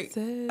Eric,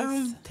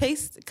 senses.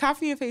 taste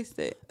coffee and paste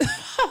it.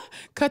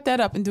 Cut that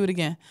up and do it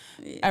again.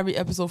 Yeah. Every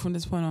episode from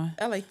this point on.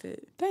 I liked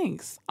it.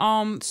 Thanks.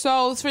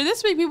 So for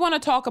this week, we want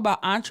to talk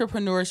about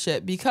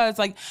entrepreneurship because,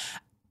 like,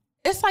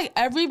 it's like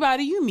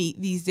everybody you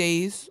meet these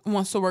days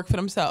wants to work for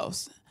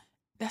themselves.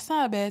 That's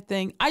not a bad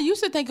thing. I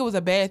used to think it was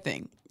a bad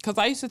thing because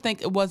I used to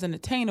think it wasn't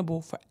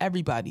attainable for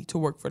everybody to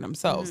work for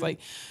themselves. Mm-hmm. Like,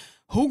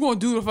 who gonna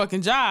do the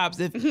fucking jobs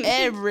if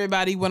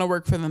everybody want to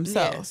work for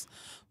themselves? Yeah.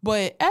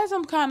 But as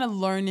I'm kind of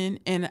learning,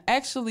 and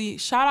actually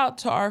shout out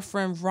to our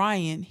friend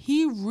Ryan,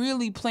 he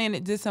really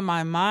planted this in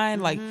my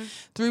mind like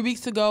 3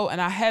 weeks ago,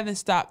 and I haven't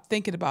stopped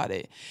thinking about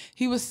it.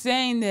 He was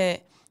saying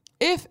that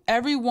if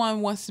everyone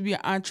wants to be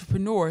an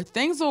entrepreneur,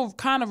 things will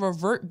kind of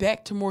revert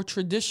back to more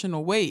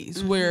traditional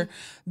ways where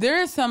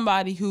there is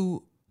somebody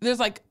there's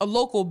like a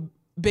local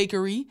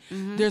bakery,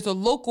 there's a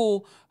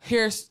local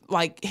hair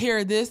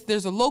this,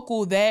 there's a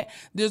local that,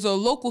 there's a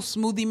local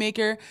smoothie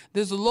maker,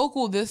 there's a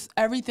local this,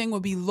 everything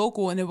would be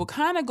local, and it would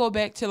kind of go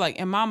back to, like,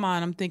 in my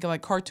mind, I'm thinking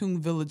like cartoon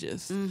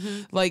villages.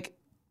 Like,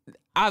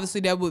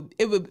 obviously it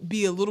would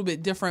be a little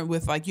bit different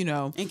with, like, you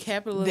know, and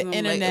capitalism, the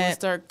internet, like, it would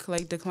start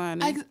like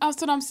declining.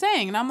 That's what I'm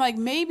saying, and I'm like,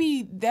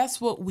 maybe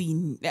that's what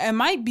it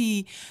might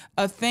be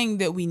a thing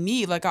that we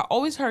need. Like, I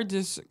always heard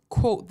this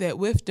quote that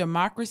with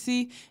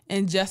democracy,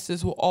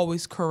 injustice will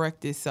always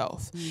correct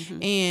itself,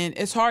 and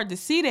it's hard to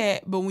see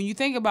that, but when you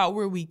think about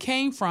where we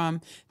came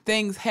from,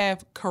 things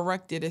have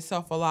corrected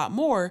itself a lot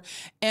more,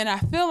 and I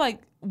feel like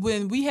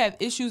when we have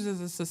issues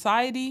as a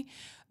society,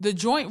 the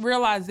joint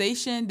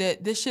realization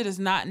that this shit is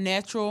not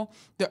natural,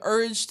 the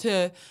urge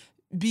to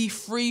be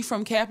free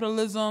from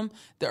capitalism,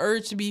 the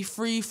urge to be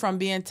free from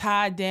being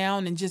tied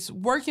down and just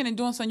working and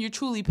doing something you're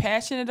truly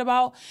passionate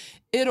about,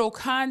 it'll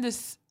kind of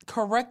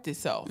correct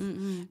itself.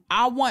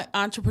 I want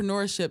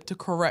entrepreneurship to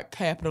correct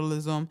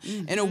capitalism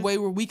in a way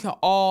where we can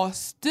all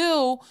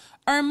still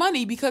earn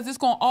money, because it's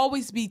going to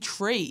always be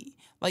trade.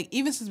 Like,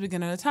 even since the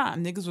beginning of the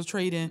time, niggas was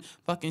trading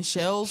fucking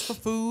shells for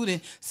food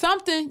and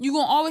something. You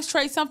gonna always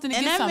trade something to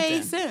get something. And that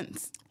made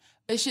sense.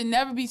 It should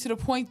never be to the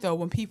point, though,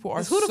 when people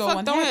are so unhappy. Who the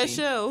fuck don't have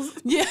shells?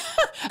 Yeah.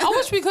 I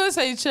wish we could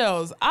say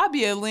shells. I'd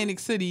be at Atlantic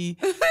City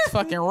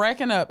fucking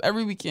racking up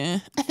every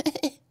weekend.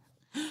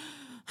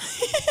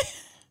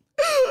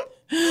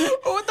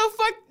 What the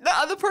fuck the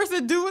other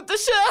person do with the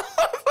shell?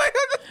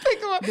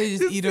 They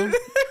just eat them,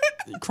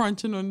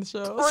 crunching on the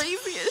shells.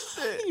 Crazy as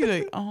shit. You're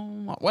like,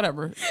 oh,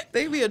 whatever.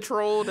 They be a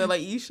troll that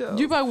like eat shells.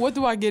 You're like, what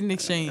do I get in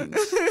exchange?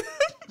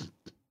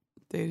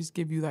 They just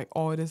give you like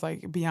all this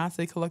like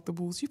Beyonce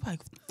collectibles. You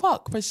like,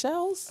 fuck, for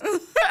shells?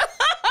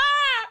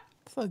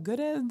 That's a good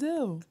ass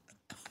deal.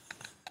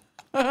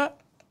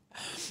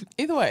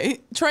 Either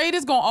way, trade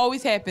is gonna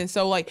always happen.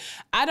 So like,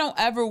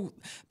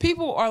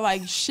 people are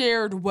like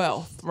shared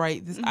wealth,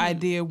 right? This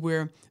idea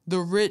where the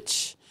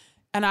rich,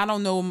 and I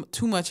don't know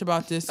too much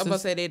about this. I'm about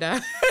to say they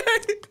die.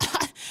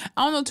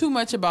 I don't know too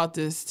much about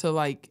this to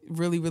like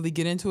really, really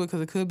get into it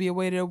because it could be a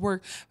way to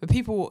work. But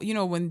people, you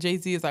know, when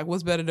Jay-Z is like,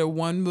 what's better than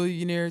one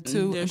millionaire,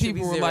 two? There And should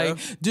be people were zero.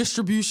 like,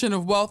 distribution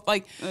of wealth.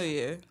 Like, Oh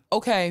yeah.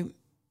 okay,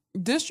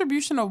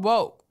 distribution of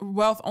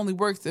wealth only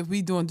works if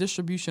we doing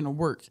distribution of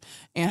work.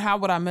 And how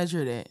would I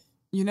measure that?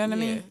 You know what I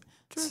mean?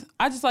 True.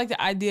 I just like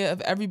the idea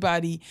of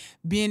everybody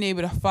being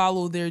able to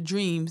follow their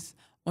dreams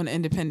on an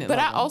independent But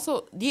level. I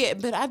also,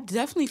 but I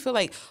definitely feel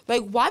like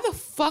why the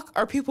fuck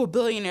are people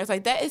billionaires?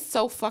 Like, that is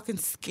so fucking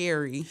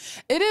scary.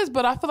 It is,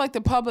 but I feel like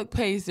the public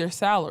pays their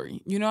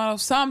salary. You know,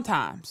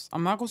 sometimes.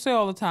 I'm not going to say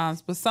all the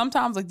times, but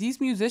sometimes, like these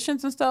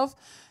musicians and stuff,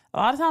 a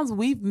lot of times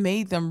we've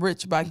made them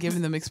rich by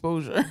giving them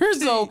exposure.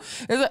 So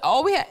it's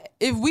like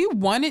if we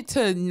wanted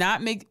to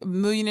not make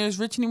millionaires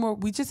rich anymore,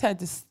 we just had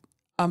to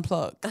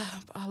unplug.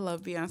 I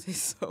love Beyonce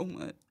so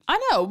much. I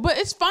know, but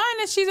it's fine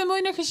that she's a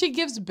millionaire because she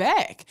gives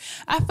back.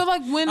 I feel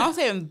like when I'm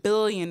saying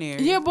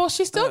billionaire. yeah, well,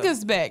 she still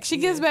gives back. She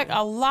gives back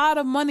a lot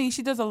of money.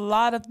 She does a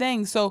lot of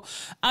things. So,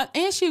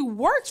 and she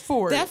works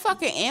for That it.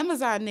 fucking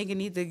Amazon nigga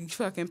need to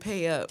fucking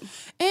pay up.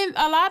 And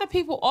a lot of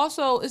people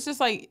also, it's just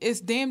like,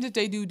 it's damned if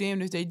they do,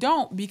 damned if they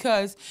don't.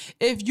 Because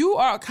if you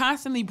are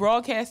constantly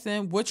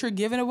broadcasting what you're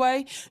giving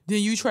away,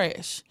 then you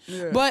trash.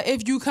 Yeah. But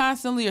if you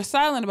constantly are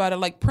silent about it,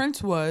 like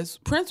Prince was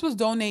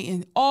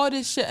donating all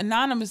this shit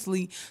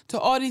anonymously to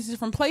all these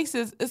different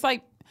places. It's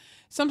like,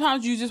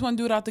 sometimes you just want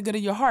to do it out the good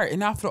of your heart and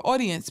not for the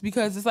audience,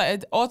 because it's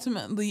like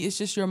ultimately it's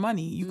just your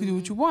money. You can do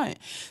what you want.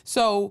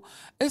 So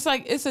it's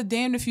like it's a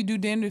damned if you do,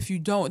 damned if you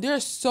don't. There are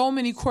so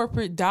many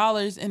corporate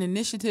dollars and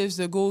initiatives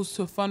that goes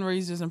to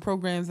fundraisers and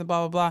programs and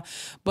blah blah blah.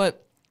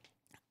 But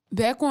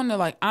back on the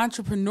like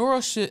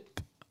entrepreneurship,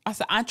 I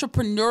said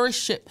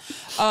entrepreneurship.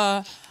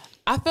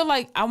 I feel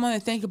like I want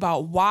to think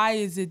about why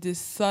is it this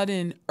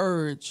sudden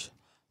urge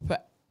for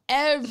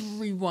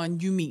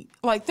everyone you meet.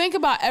 Like, think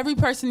about every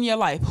person in your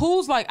life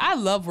who's like, I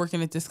love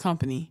working at this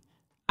company.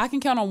 I can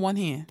count on one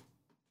hand.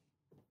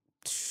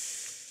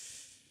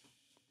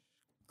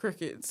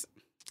 Crickets.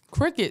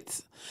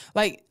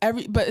 Like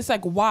but it's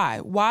like, why?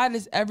 Why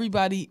does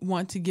everybody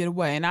want to get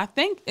away? And I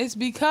think it's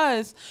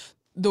because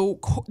the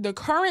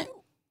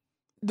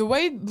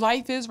way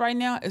life is right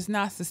now is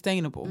not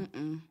sustainable.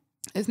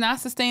 It's not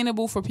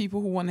sustainable for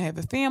people who want to have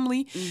a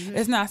family.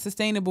 It's not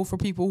sustainable for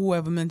people who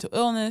have a mental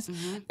illness.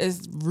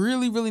 It's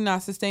really, really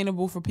not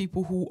sustainable for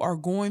people who are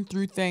going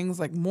through things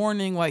like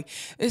mourning. Like,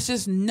 it's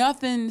just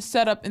nothing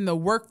set up in the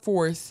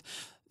workforce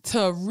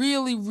to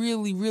really,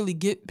 really, really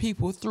get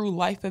people through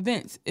life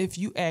events, if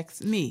you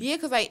ask me. Yeah,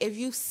 because like if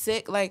you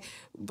sick, like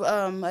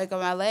on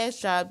my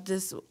last job,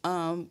 this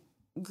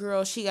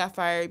girl, she got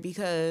fired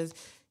because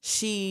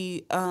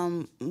she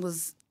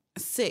was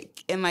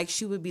sick and like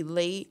she would be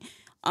late.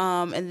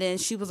 And then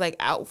she was like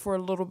out for a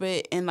little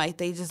bit and like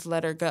they just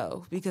let her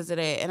go because of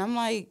that. And I'm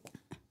like,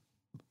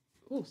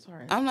 Oh,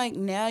 sorry. I'm like,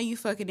 now you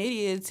fucking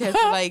idiots have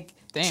to like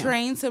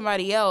train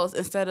somebody else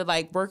instead of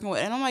like working with.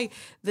 And I'm like,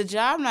 the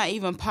job not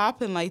even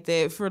popping like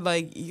that for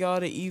like y'all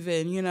to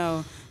even, you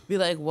know, be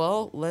like,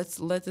 well, let's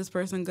let this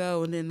person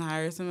go and then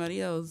hire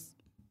somebody else.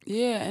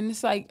 Yeah, and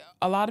it's like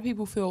a lot of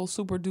people feel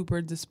super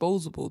duper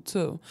disposable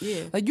too.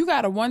 Yeah. Like, you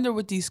got to wonder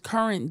with these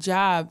current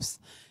jobs,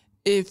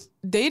 if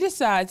they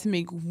decide to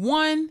make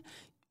one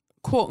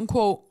quote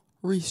unquote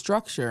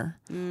restructure,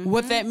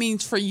 what that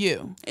means for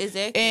you.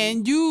 Exactly.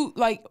 And you,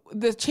 like,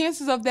 the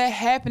chances of that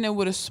happening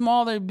with a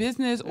smaller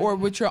business or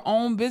with your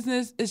own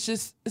business, it's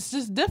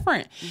just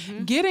different.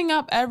 Getting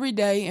up every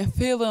day and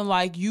feeling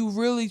like you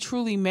really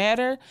truly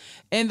matter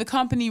in the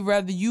company,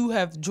 whether you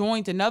have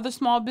joined another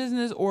small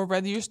business or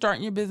whether you're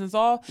starting your business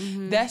off,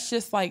 that's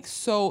just like,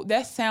 so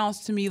that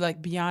sounds to me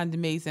like beyond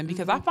amazing,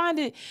 because I find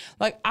it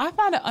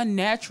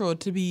unnatural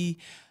to be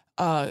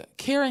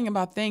caring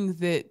about things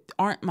that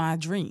aren't my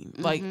dream.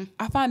 Like,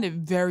 I find it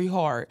very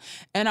hard.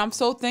 And I'm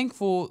so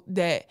thankful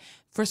that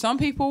for some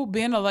people,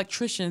 being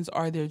electricians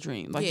are their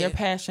dream. Like, they're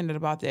passionate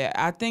about that.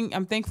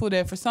 I'm thankful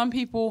that for some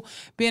people,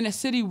 being a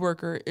city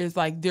worker is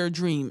like their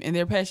dream and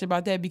they're passionate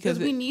about that because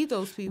we need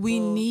those people.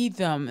 We need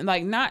them. And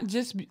like, not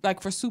just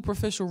like for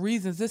superficial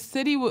reasons.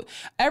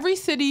 Every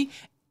city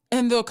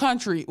in the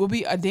country will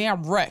be a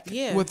damn wreck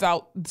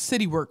without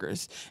city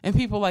workers and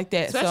people like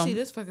that. Especially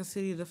this fucking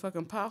city, the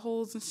fucking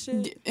potholes and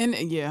shit. And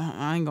yeah,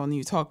 I ain't gonna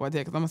even talk about that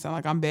because I'm gonna sound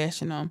like I'm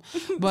bashing them.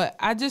 But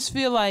I just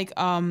feel like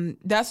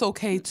that's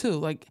okay too.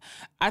 Like,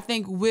 I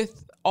think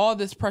with all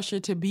this pressure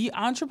to be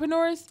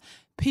entrepreneurs,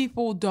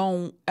 people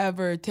don't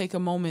ever take a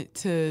moment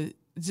to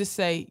just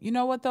say, you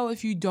know what though,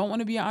 if you don't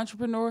want to be an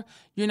entrepreneur,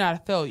 you're not a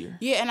failure.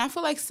 Yeah, and I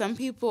feel like some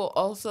people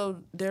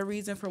also, their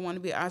reason for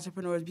wanting to be an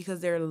entrepreneur is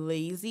because they're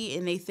lazy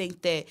and they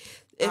think that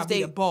if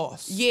be a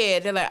boss. Yeah,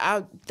 they're like,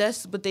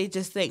 that's what they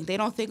just think. They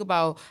don't think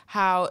about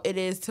how it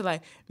is to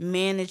like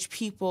manage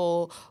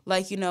people,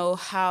 like, you know,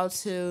 how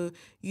to,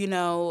 you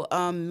know,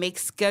 make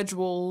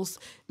schedules,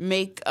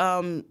 meet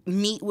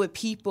with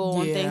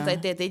people and things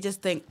like that. They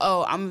just think,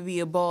 oh, I'm gonna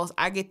be a boss.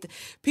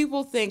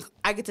 People think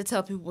I get to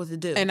tell people what to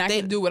do. And I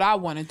can do what I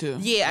want to do.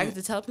 Yeah, I get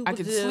to tell people I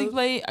can sleep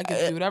late. I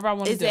can do whatever I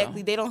want to do.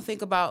 Exactly. They don't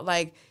think about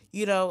like,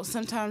 You know,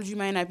 sometimes you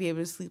might not be able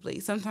to sleep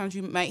late. Sometimes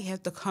you might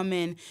have to come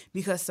in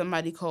because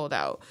somebody called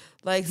out.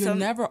 Like You're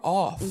never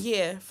off.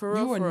 Yeah, for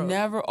real. You are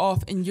never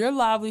off. And your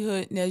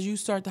livelihood, and as you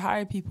start to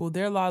hire people,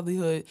 their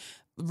livelihood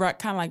kind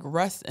of like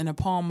rests in the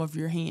palm of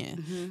your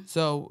hand.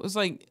 So it's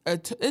like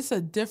it's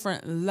a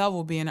different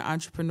level being an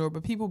entrepreneur,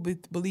 but people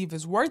believe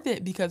it's worth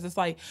it because it's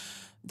like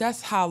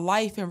that's how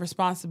life and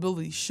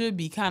responsibility should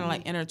be kind of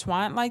like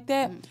intertwined like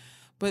that.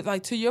 But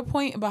like to your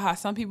point about how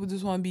some people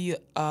just want to be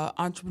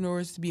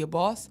entrepreneurs to be a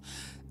boss,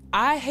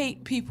 I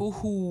hate people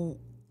who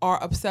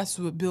are obsessed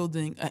with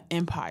building an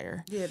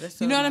empire. Yeah, that's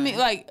so you know what I annoying. mean?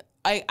 Like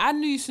I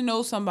used to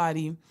know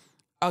somebody,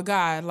 a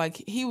guy,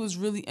 like he was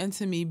really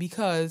into me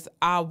because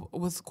I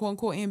was quote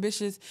unquote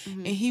ambitious,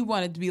 and he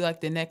wanted to be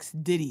like the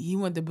next Diddy. He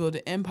wanted to build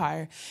an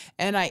empire,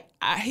 and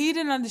he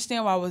didn't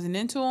understand why I wasn't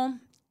into him.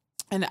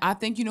 And I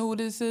think you know who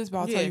this is, but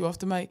I'll tell you off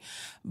the mic.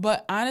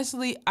 But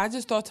honestly, I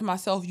just thought to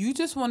myself, you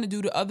just want to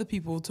do to other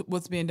people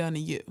what's being done to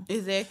you.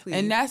 Exactly.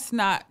 And that's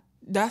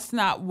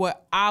not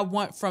what I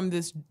want from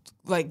this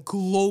like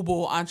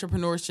global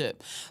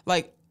entrepreneurship.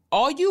 Like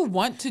all you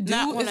want to do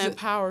not want is to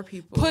empower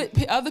people.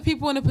 Put other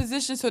people in a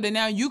position so that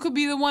now you could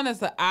be the one that's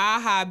like,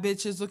 aha,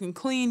 bitches looking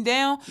clean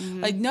down.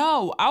 Like,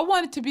 no, I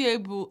want it to be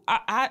able,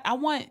 I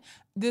want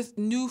this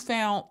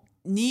newfound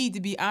need to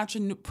be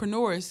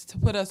entrepreneurs to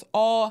put us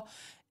all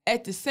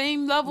at the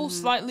same level,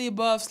 slightly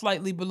above,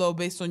 slightly below,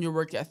 based on your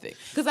work ethic.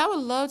 Because I would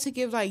love to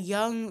give like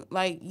young,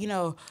 like, you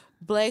know,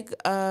 Black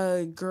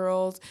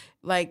girls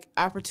like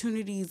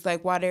opportunities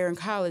like while they're in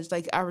college,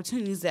 like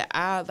opportunities that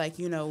I like,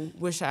 you know,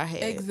 wish I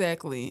had.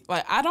 Exactly.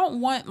 Like I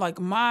don't want like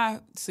my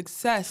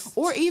success,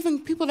 or even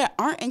people that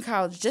aren't in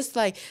college, just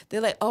like they're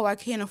like, oh, I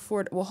can't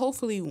afford. Well,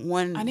 hopefully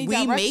when I need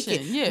we make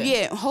direction. it,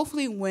 Yeah.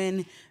 hopefully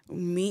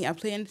I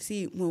plan to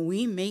see when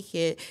we make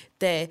it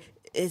that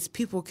it's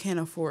people can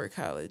afford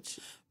college.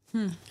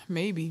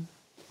 maybe.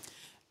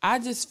 I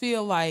just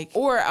feel like,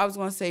 Or I was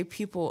gonna say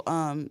people,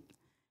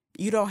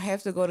 you don't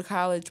have to go to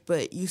college,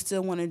 but you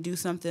still want to do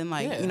something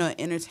like, you know,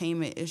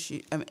 entertainment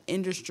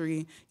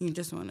industry. You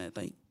just want to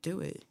like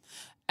do it.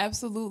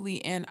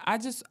 absolutely. And I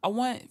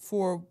want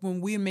for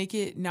when we make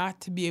it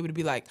not to be able to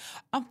be like,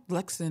 I'm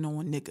flexing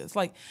on niggas.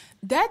 Like,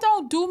 that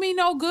don't do me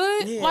no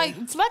good. Yeah. Like,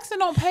 flexing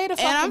don't pay the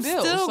fucking And I'm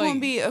bills. still Like, going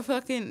to be a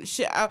fucking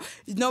shit.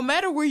 No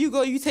matter where you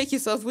go, you take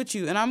yourself with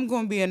you. And I'm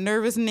going to be a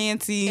nervous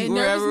Nancy and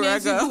wherever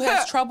nervous I Nancy go. who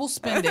has trouble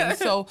spending.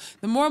 So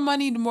the more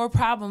money, the more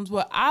problems.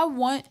 What I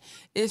want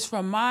is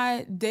from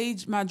my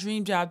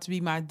dream job to be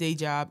my day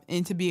job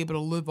and to be able to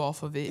live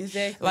off of it.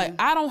 Exactly. Like,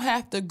 I don't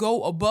have to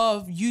go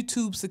above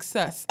YouTube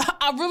success.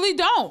 I really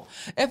don't.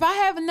 If I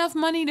have enough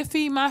money to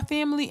feed my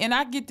family and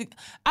I don't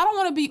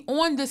want to be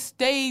on the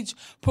stage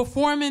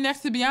performing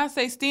next to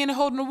Beyonce, standing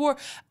holding the award.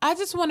 I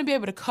just want to be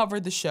able to cover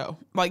the show.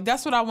 Like,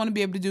 that's what I want to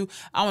be able to do.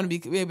 I want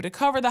to be able to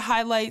cover the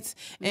highlights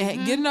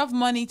and get enough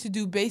money to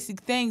do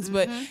basic things.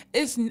 But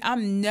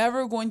I'm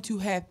never going to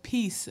have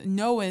peace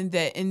knowing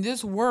that in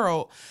this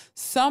world,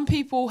 some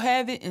people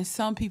have it and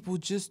some people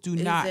just do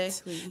not.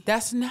 Exactly.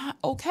 That's not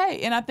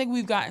okay. And I think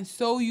we've gotten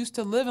so used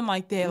to living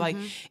like that. Like,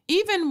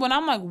 even when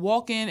I'm like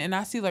walking and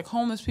I see like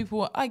homeless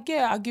people, like,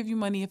 yeah, I'll give you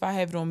money if I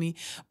have it on me.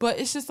 But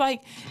it's just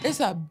like,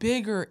 it's a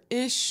bigger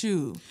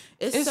issue.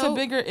 It's a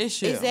bigger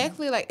issue.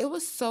 Exactly. Like, it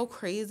was so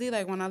crazy.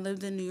 Like, when I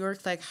lived in New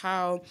York, like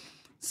how...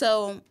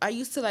 So I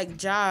used to like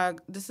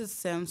jog.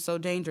 Sounds so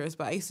dangerous,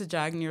 but I used to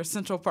jog near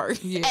Central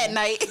Park at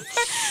night.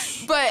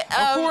 But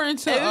according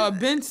to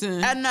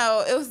Benson, I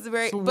know it was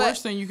very it's the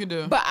worst thing you could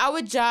do. But I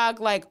would jog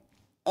like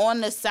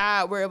on the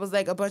side where it was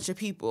like a bunch of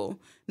people,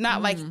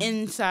 not like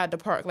inside the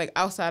park, like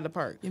outside the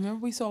park. You remember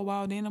we saw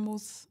wild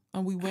animals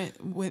and we went.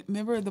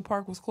 Remember the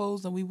park was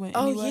closed and we went.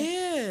 Oh anyway?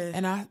 yeah.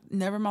 And I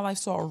never in my life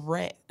saw a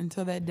rat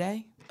until that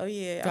day. Oh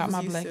yeah. Got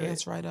my black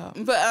ass right up.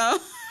 But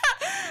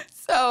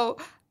so.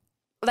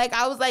 Like,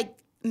 I was, like,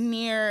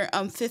 near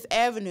Fifth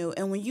Avenue,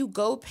 and when you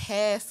go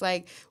past,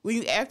 like,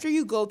 after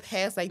you go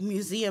past, like,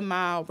 Museum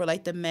Mile, where,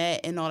 like, the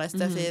Met and all that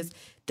stuff is,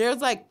 there's,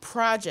 like,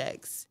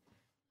 projects.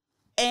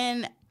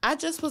 And I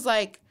just was,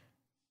 like,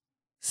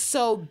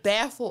 so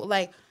baffled.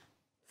 Like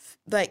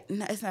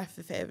no, it's not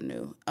Fifth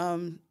Avenue.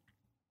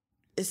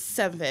 It's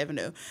 7th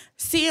Avenue.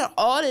 Seeing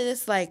all of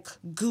this, like,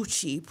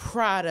 Gucci,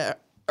 Prada,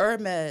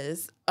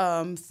 Hermes,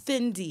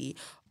 Fendi,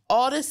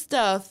 all this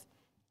stuff.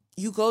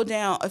 You go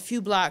down a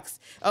few blocks.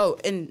 Oh,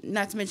 and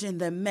not to mention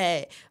the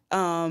Met.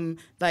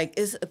 Like,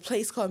 it's a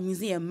place called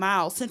Museum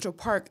Mile. Central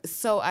Park is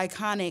so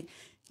iconic.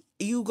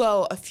 You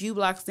go a few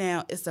blocks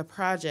down, it's the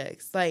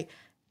projects. Like,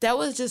 that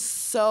was just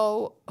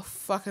so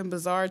fucking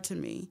bizarre to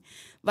me.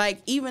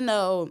 Like, even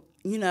though,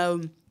 you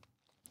know,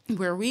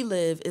 where we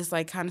live is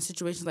like kind of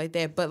situations like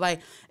that, but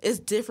like it's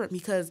different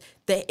because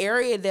the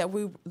area that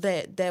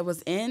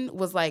was in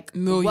was like $1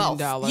 million.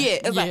 Wealth. Yeah,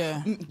 it's like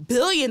 $1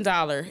 billion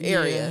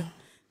area. Yeah.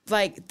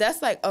 Like,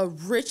 that's, like, a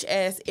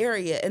rich-ass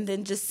area. And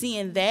then just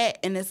seeing that,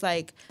 and it's,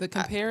 like... The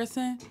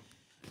comparison,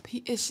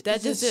 it just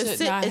didn't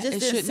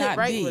sit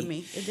right with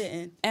me. It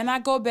didn't. And I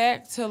go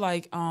back to,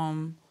 like,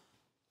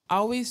 I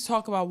always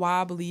talk about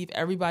why I believe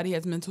everybody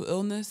has mental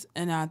illness,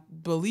 and I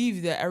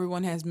believe that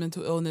everyone has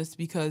mental illness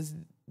because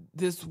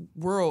this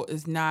world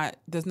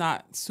does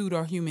not suit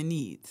our human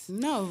needs.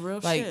 No, real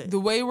Like shit. the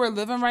way we're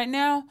living right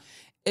now,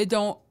 it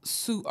don't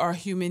suit our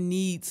human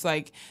needs.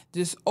 Like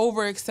this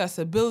over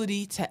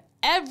accessibility to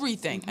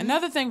everything.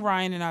 Another thing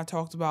Ryan and I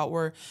talked about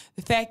were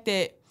the fact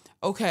that,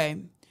 okay,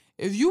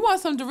 if you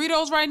want some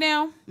Doritos right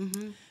now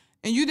and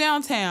you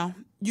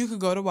downtown, you could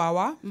go to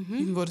Wawa, you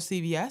can go to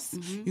CVS,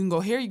 you can go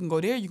here, you can go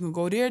there, you can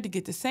go there to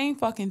get the same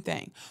fucking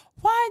thing.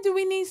 Why do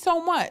we need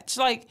so much?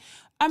 Like,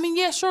 I mean,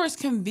 yeah, sure, it's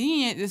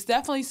convenient. There's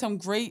definitely some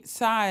great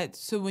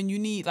sides to when you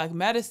need like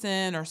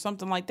medicine or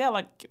something like that.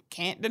 Like, you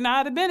can't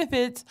deny the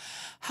benefits.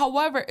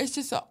 However, it's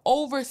just an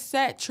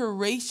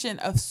oversaturation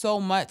of so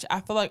much.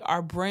 I feel like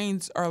our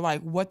brains are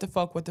like, what the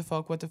fuck, what the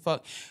fuck, what the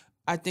fuck.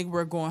 I think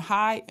we're going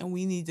high and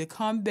we need to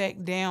come back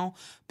down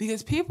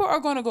because people are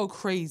going to go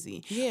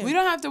crazy. Yeah. We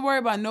don't have to worry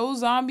about no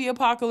zombie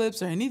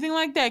apocalypse or anything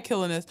like that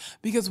killing us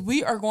because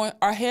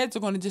our heads are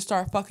going to just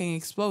start fucking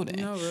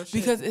exploding. No, real shit.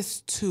 Because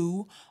it's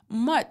too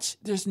much.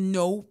 There's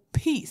no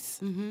peace.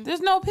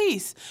 There's no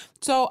peace.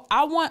 So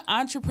I want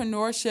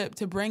entrepreneurship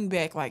to bring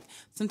back like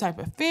some type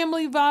of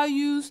family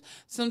values,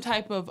 some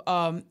type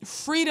of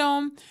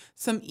freedom,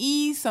 some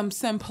ease, some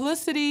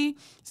simplicity,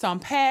 some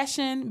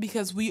passion,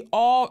 because a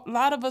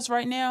lot of us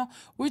right now,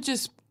 we're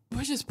just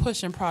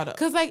pushing product.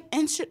 Cause like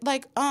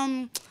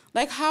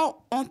like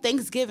how on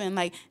Thanksgiving,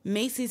 like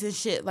Macy's and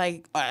shit,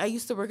 like I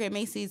used to work at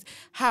Macy's,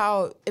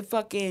 how it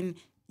fucking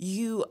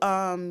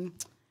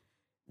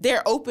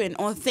they're open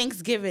on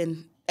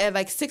Thanksgiving at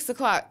like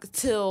 6:00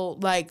 till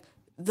like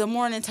the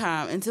morning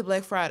time into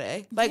Black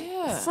Friday. Like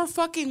for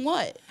fucking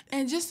what?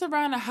 And just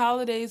around the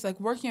holidays, like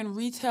working in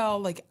retail,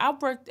 like I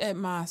worked at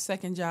my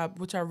second job,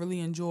 which I really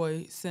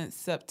enjoy since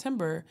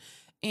September.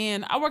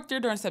 And I worked there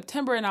during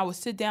September and I would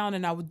sit down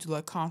and I would do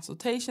like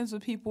consultations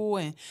with people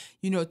and,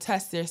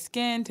 test their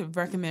skin to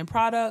recommend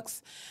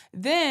products.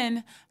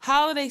 Then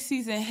holiday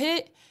season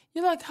hit,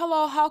 you're like,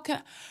 hello, how can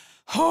I?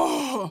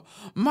 Oh,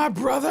 my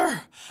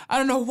brother. I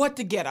don't know what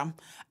to get him.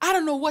 I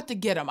don't know what to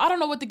get him. I don't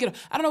know what to get him.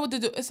 I don't know what to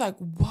do. It's like,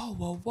 whoa,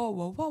 whoa, whoa,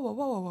 whoa, whoa, whoa,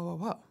 whoa, whoa, whoa,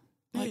 whoa.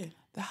 Like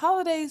the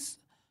holidays,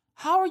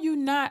 how are you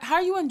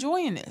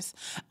enjoying this?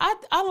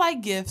 I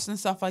like gifts and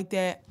stuff like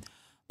that,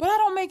 but I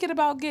don't make it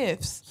about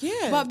gifts.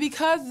 Yeah. But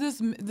because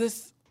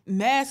this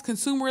mass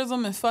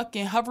consumerism and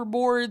fucking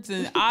hoverboards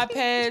and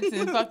iPads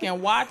and fucking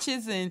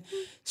watches and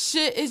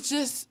shit,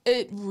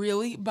 it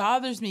really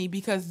bothers me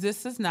because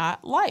this is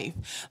not life.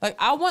 Like,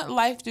 I want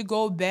life to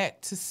go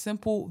back to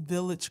simple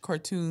village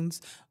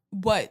cartoons,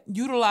 but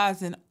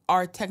utilizing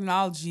our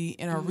technology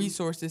and our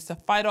resources to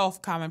fight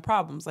off common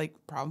problems, like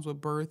problems with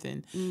birth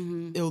and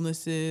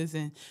illnesses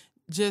and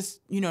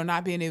just,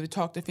 not being able to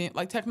talk to family.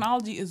 Like,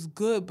 technology is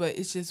good, but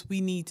it's just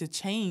we need to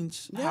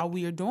change how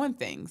we are doing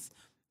things.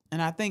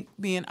 And I think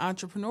being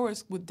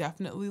entrepreneurs would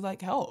definitely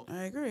help.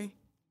 I agree.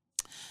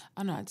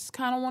 I know. I just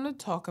kind of want to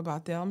talk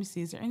about that. Let me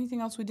see. Is there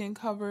anything else we didn't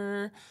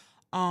cover?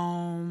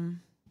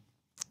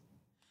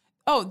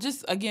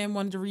 Just again,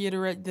 wanted to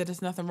reiterate that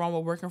there's nothing wrong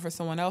with working for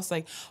someone else.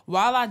 Like,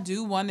 while I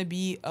do want to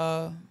be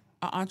an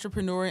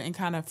entrepreneur and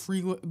kind of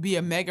be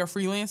a mega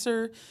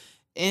freelancer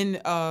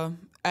in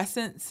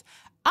essence,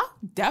 I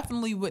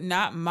definitely would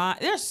not mind.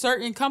 There's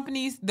certain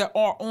companies that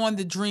are on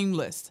the dream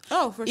list.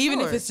 Oh, for Even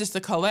sure. if it's just to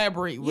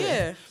collaborate with.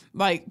 Yeah.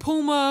 Like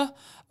Puma,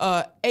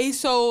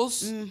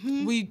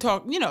 ASOS. We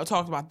talked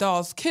about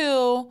Dolls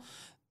Kill.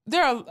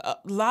 There are a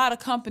lot of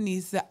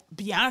companies that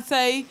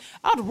Beyonce,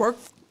 I would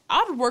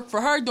work for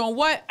her doing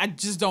what? I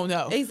just don't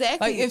know.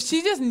 Exactly. Like, if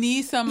she just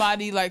needs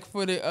somebody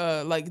for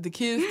the the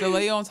kids to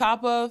lay on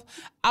top of,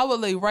 I would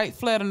lay right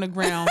flat on the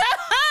ground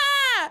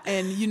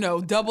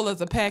and double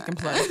as a pack and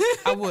play.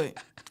 I would.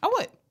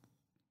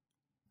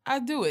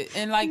 I'd do it.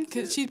 And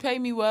 'cause she paid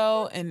me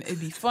well and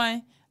it'd be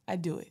fun,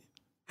 I'd do it.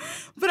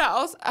 But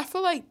I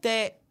feel like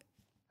that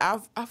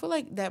I feel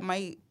like that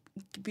might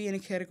be in a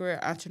category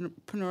of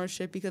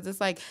entrepreneurship because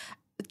it's like,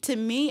 to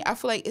me, I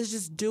feel like it's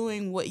just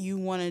doing what you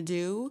want to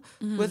do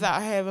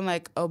without having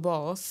a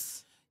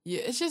boss.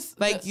 Yeah, it's just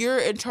you're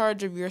in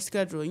charge of your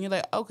schedule and you're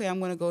like, okay, I'm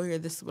going to go here.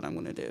 This is what I'm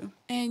going to do.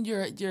 And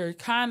you're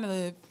kind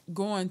of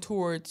going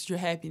towards your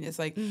happiness.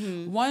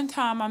 One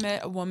time I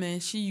met a woman,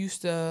 she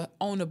used to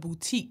own a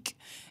boutique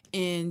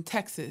in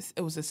Texas.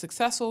 It was a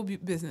successful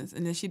business.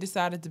 And then she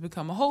decided to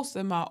become a host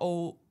in my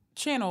old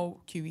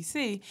channel,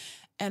 QVC.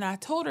 And I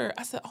told her,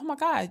 I said, oh my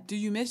God, do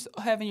you miss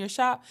having your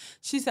shop?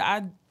 She said,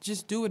 I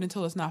just do it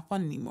until it's not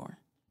fun anymore.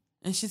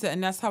 And she said,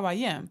 and that's how I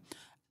am.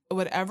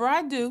 Whatever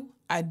I do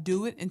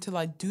it until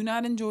I do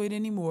not enjoy it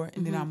anymore,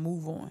 and then I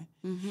move on.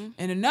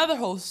 And another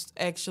host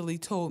actually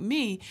told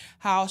me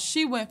how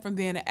she went from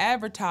being an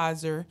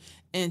advertiser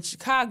in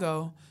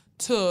Chicago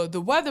to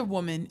the weather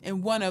woman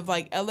in one of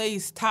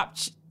LA's top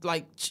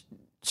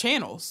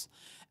channels.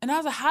 And I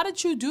was like, how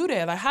did you do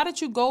that? How did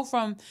you go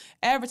from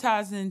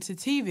advertising to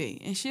TV?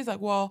 And she's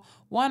like, well,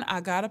 one, I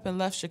got up and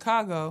left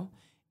Chicago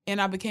and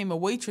I became a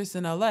waitress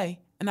in LA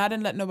and I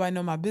didn't let nobody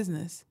know my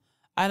business.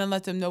 I didn't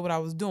let them know what I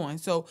was doing.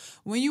 So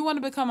when you want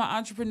to become an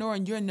entrepreneur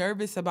and you're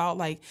nervous about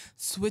like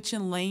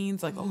switching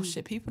lanes, like, oh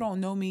shit, people don't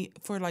know me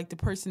for like the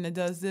person that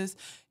does this,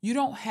 you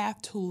don't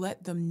have to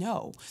let them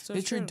know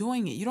that you're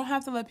doing it. You don't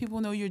have to let people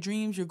know your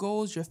dreams, your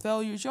goals, your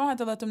failures. You don't have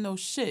to let them know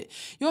shit.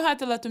 You don't have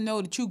to let them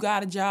know that you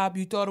got a job,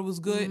 you thought it was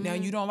good, now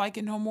you don't like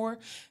it no more.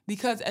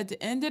 Because at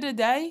the end of the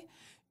day,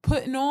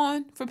 putting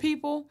on for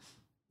people,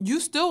 you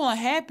still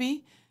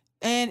unhappy.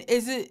 And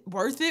is it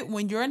worth it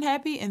when you're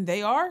unhappy and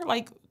they are?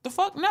 Like, the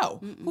fuck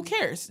no. Who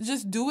cares?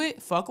 Just do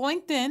it. Fuck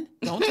LinkedIn.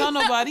 Don't tell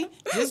nobody.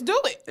 Just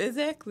do it.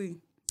 Exactly.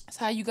 That's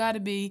how you got to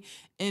be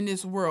in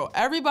this world.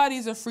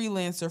 Everybody's a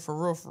freelancer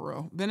for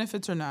real.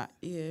 Benefits or not.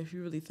 Yeah, if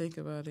you really think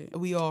about it.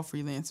 We all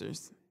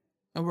freelancers.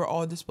 And we're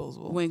all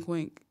disposable. Wink,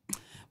 wink.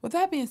 With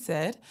that being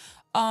said,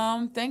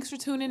 thanks for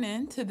tuning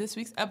in to this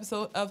week's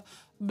episode of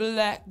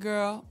Black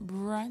Girl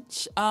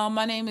Brunch.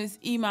 My name is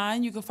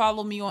Iman. You can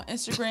follow me on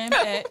Instagram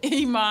at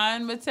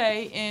Iman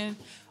Matei and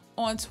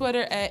on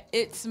Twitter at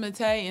It's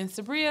Matei and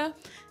Sabria.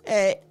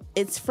 At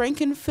It's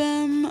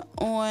Frankenfem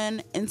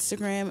on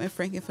Instagram and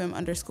Frankenfem_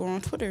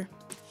 on Twitter.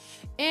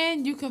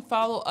 And you can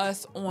follow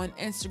us on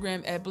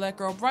Instagram at Black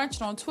Girl Brunch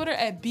and on Twitter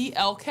at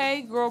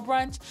BLK Girl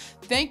Brunch.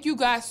 Thank you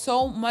guys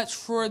so much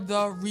for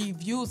the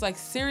reviews. Like,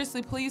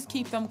 seriously, please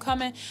keep them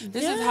coming.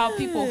 This is how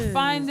people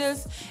find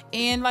us.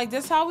 And like,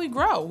 this is how we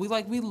grow. We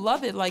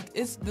love it. Like,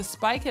 the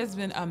spike has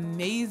been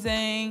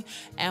amazing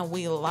and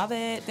we love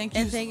it. Thank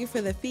you. And thank you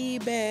for the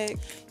feedback.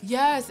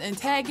 Yes, and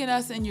tagging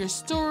us in your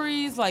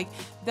stories. Like,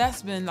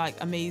 that's been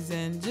like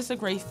amazing. Just a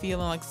great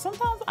feeling. Like,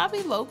 sometimes I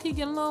be low-key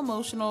getting a little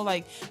emotional.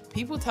 Like,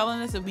 people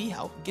telling us that we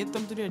help get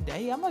them through their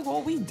day. I'm like,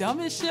 well, we dumb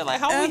as shit. Like,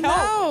 how we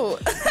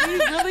help? We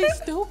really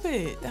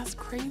stupid. That's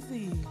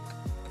crazy.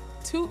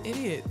 Two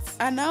idiots.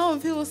 I know.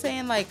 And people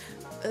saying like,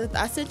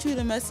 I sent you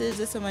the message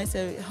that somebody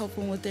said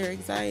helping with their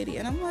anxiety.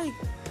 And I'm like,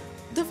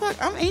 the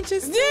fuck? I'm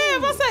anxious too. Yeah,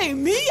 if I say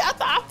me,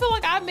 I feel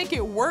like I make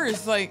it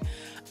worse. Like,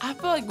 I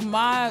feel like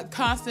my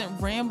constant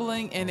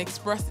rambling and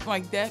expressing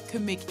like that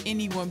could make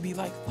anyone be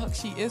like, fuck,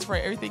 she is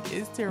right. Everything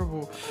is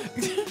terrible.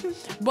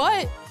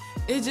 But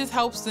it just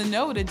helps to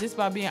know that just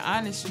by being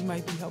honest, you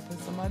might be helping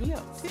somebody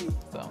else.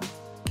 So,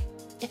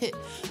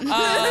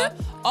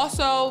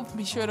 also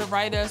be sure to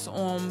write us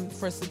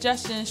for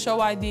suggestions,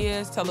 show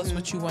ideas, tell us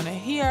what you want to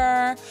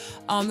hear.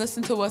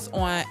 Listen to us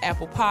on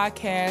Apple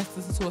Podcasts,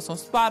 listen to us on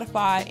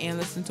Spotify, and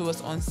listen to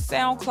us on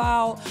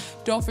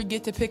SoundCloud. Don't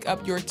forget to pick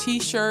up your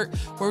t-shirt.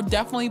 We're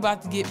definitely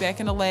about to get back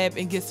in the lab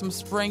and get some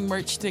spring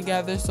merch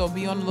together, so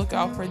be on the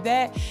lookout for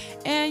that.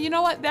 And you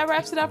know what? That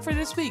wraps it up for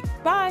this week.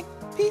 Bye.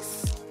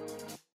 Peace.